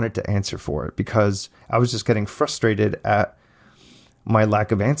 I wanted to answer for it because I was just getting frustrated at my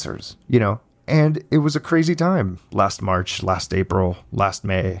lack of answers, And it was a crazy time last March, last April, last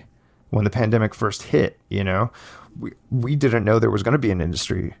May, when the pandemic first hit, We didn't know there was going to be an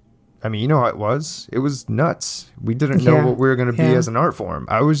industry. I mean, you know how it was? It was nuts. We didn't know what we were going to be as an art form.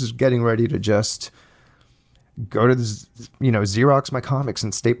 I was just getting ready to just go to, Xerox my comics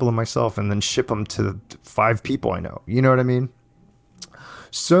and staple them myself and then ship them to 5 people I know. You know what I mean?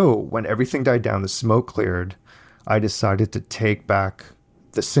 So when everything died down, the smoke cleared, I decided to take back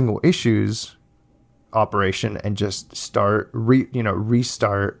the single issues operation and just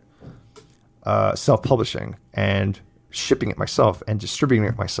restart self-publishing and shipping it myself and distributing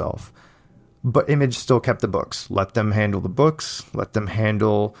it myself. But Image still kept the books. Let them handle the books. Let them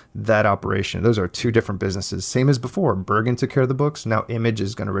handle that operation. Those are 2 different businesses. Same as before. Bergen took care of the books. Now Image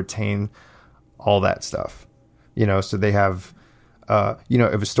is going to retain all that stuff. So they have,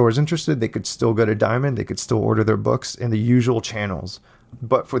 if a store is interested, they could still go to Diamond. They could still order their books in the usual channels.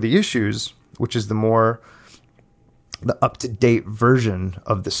 But for the issues, which is the up-to-date version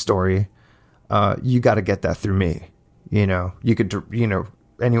of the story, you got to get that through me. You could,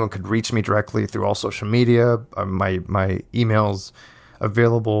 anyone could reach me directly through all social media. My email's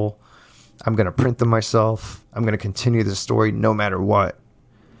available. I'm going to print them myself. I'm going to continue the story no matter what.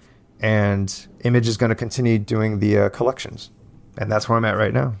 And Image is going to continue doing the collections. And that's where I'm at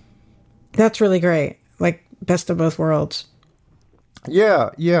right now. That's really great. Like best of both worlds. Yeah.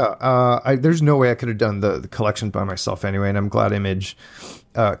 There's no way I could have done the collection by myself anyway. And I'm glad Image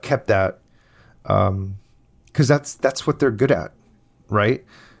kept that. Because that's what they're good at, right?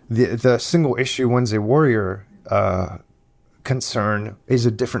 The single issue Wednesday Warrior concern is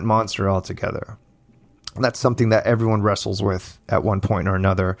a different monster altogether. That's something that everyone wrestles with at one point or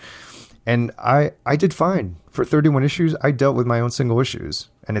another. And I did fine. For 31 issues, I dealt with my own single issues,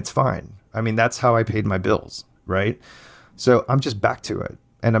 and it's fine. I mean, that's how I paid my bills, right? So I'm just back to it.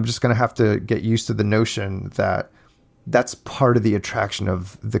 And I'm just going to have to get used to the notion that that's part of the attraction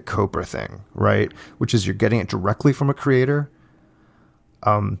of the COPRA thing, right? Which is you're getting it directly from a creator.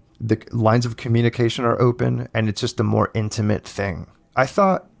 The lines of communication are open, and it's just a more intimate thing. I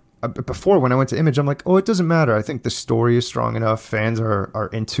thought before, when I went to Image, I'm like, oh, it doesn't matter. I think the story is strong enough. Fans are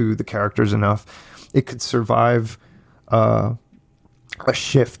into the characters enough. It could survive a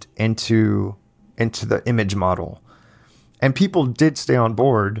shift into the Image model. And people did stay on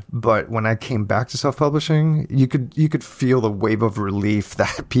board, but when I came back to self-publishing, you could feel the wave of relief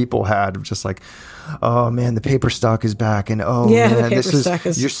that people had of just like, oh man, the paper stock is back, and man,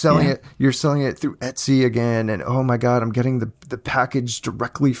 you're selling it through Etsy again, and oh my God, I'm getting the package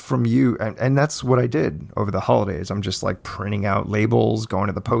directly from you, and that's what I did over the holidays. I'm just like printing out labels, going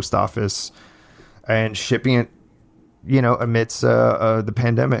to the post office, and shipping it, amidst the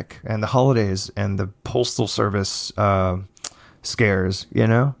pandemic and the holidays and the postal service scares,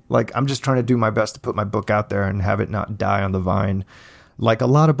 like I'm just trying to do my best to put my book out there and have it not die on the vine, like a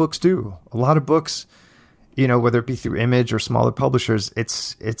lot of books do. A lot of books, whether it be through Image or smaller publishers,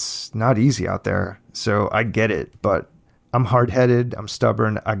 it's not easy out there. So I get it, but I'm hard-headed, I'm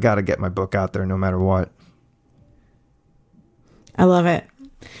stubborn. I got to get my book out there no matter what. I love it.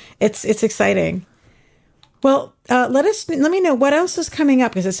 It's exciting. Well, let me know what else is coming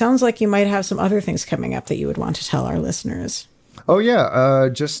up, because it sounds like you might have some other things coming up that you would want to tell our listeners. Oh yeah, I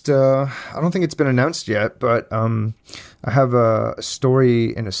don't think it's been announced yet, but I have a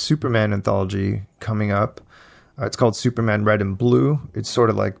story in a Superman anthology coming up. It's called Superman Red and Blue. It's sort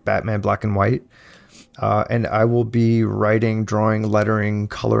of like Batman Black and White, and I will be writing, drawing, lettering,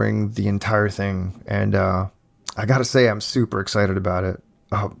 coloring the entire thing. And I gotta say, I'm super excited about it.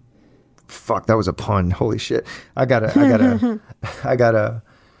 Oh, fuck, that was a pun. Holy shit. I gotta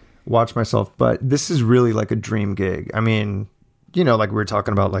watch myself. But this is really like a dream gig. I mean, like we were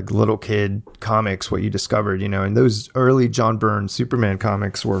talking about, like little kid comics, what you discovered, and those early John Byrne Superman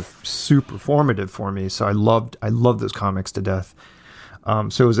comics were super formative for me. So I loved those comics to death.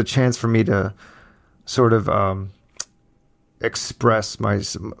 So it was a chance for me to sort of express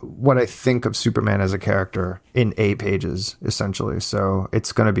what I think of Superman as a character in 8 pages, essentially. So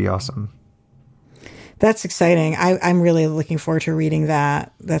it's going to be awesome. That's exciting. I'm really looking forward to reading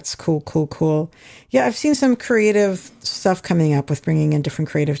that. That's cool. Yeah, I've seen some creative stuff coming up with bringing in different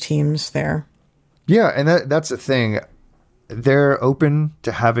creative teams there. Yeah, and that's the thing. They're open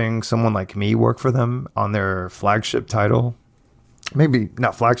to having someone like me work for them on their flagship title. Maybe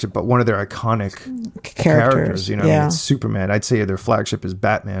not flagship, but one of their iconic characters. Yeah. I mean, it's Superman. I'd say their flagship is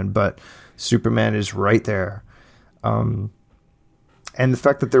Batman, but Superman is right there. And the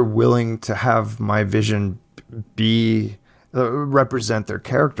fact that they're willing to have my vision represent their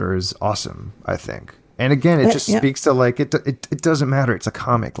character is awesome, I think. And again, it just speaks to like, it doesn't matter. It's a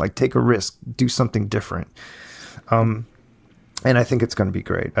comic. Like, take a risk, do something different. And I think it's going to be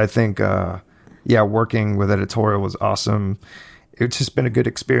great. I think, working with editorial was awesome. It's just been a good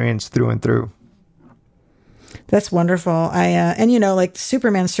experience through and through. That's wonderful. And like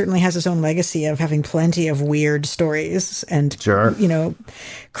Superman certainly has his own legacy of having plenty of weird stories and, sure,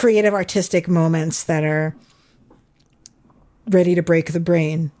 creative artistic moments that are ready to break the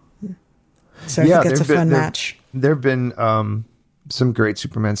brain. So I think that's a fun match. There have been some great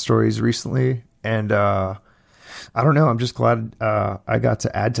Superman stories recently. And I don't know, I'm just glad I got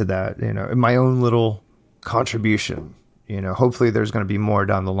to add to that, in my own little contribution. Hopefully there's going to be more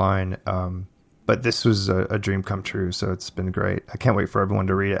down the line. But this was a dream come true, so it's been great. I can't wait for everyone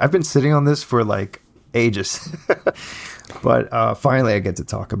to read it. I've been sitting on this for like ages, but finally I get to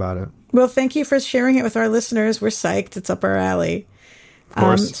talk about it. Well, thank you for sharing it with our listeners. We're psyched. It's up our alley. Of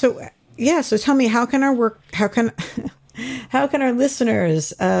course. So tell me, how can our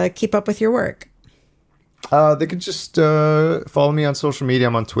listeners keep up with your work? They could just follow me on social media.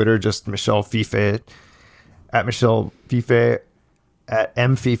 I'm on Twitter, just Michel Fiffe, at Michel Fiffe, at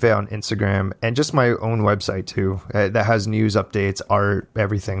mfiffe on Instagram, and just my own website too. That has news, updates, art,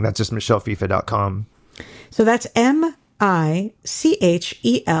 everything. That's just michelfiffe.com. So that's MICHEL.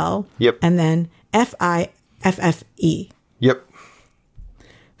 Yep. And then FIFFE. Yep.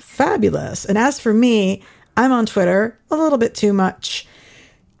 Fabulous. And as for me, I'm on Twitter a little bit too much.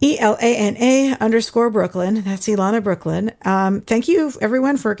 ELANA_Brooklyn. That's Ilana Brooklyn. Thank you,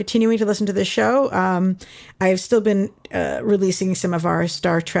 everyone, for continuing to listen to this show. I've still been releasing some of our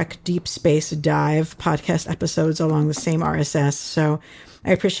Star Trek Deep Space Dive podcast episodes along the same RSS. So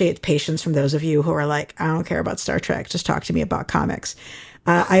I appreciate the patience from those of you who are like, I don't care about Star Trek. Just talk to me about comics.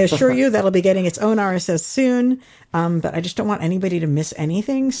 I assure you that'll be getting its own RSS soon, but I just don't want anybody to miss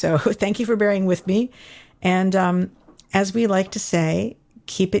anything. So thank you for bearing with me. And as we like to say,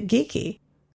 keep it geeky.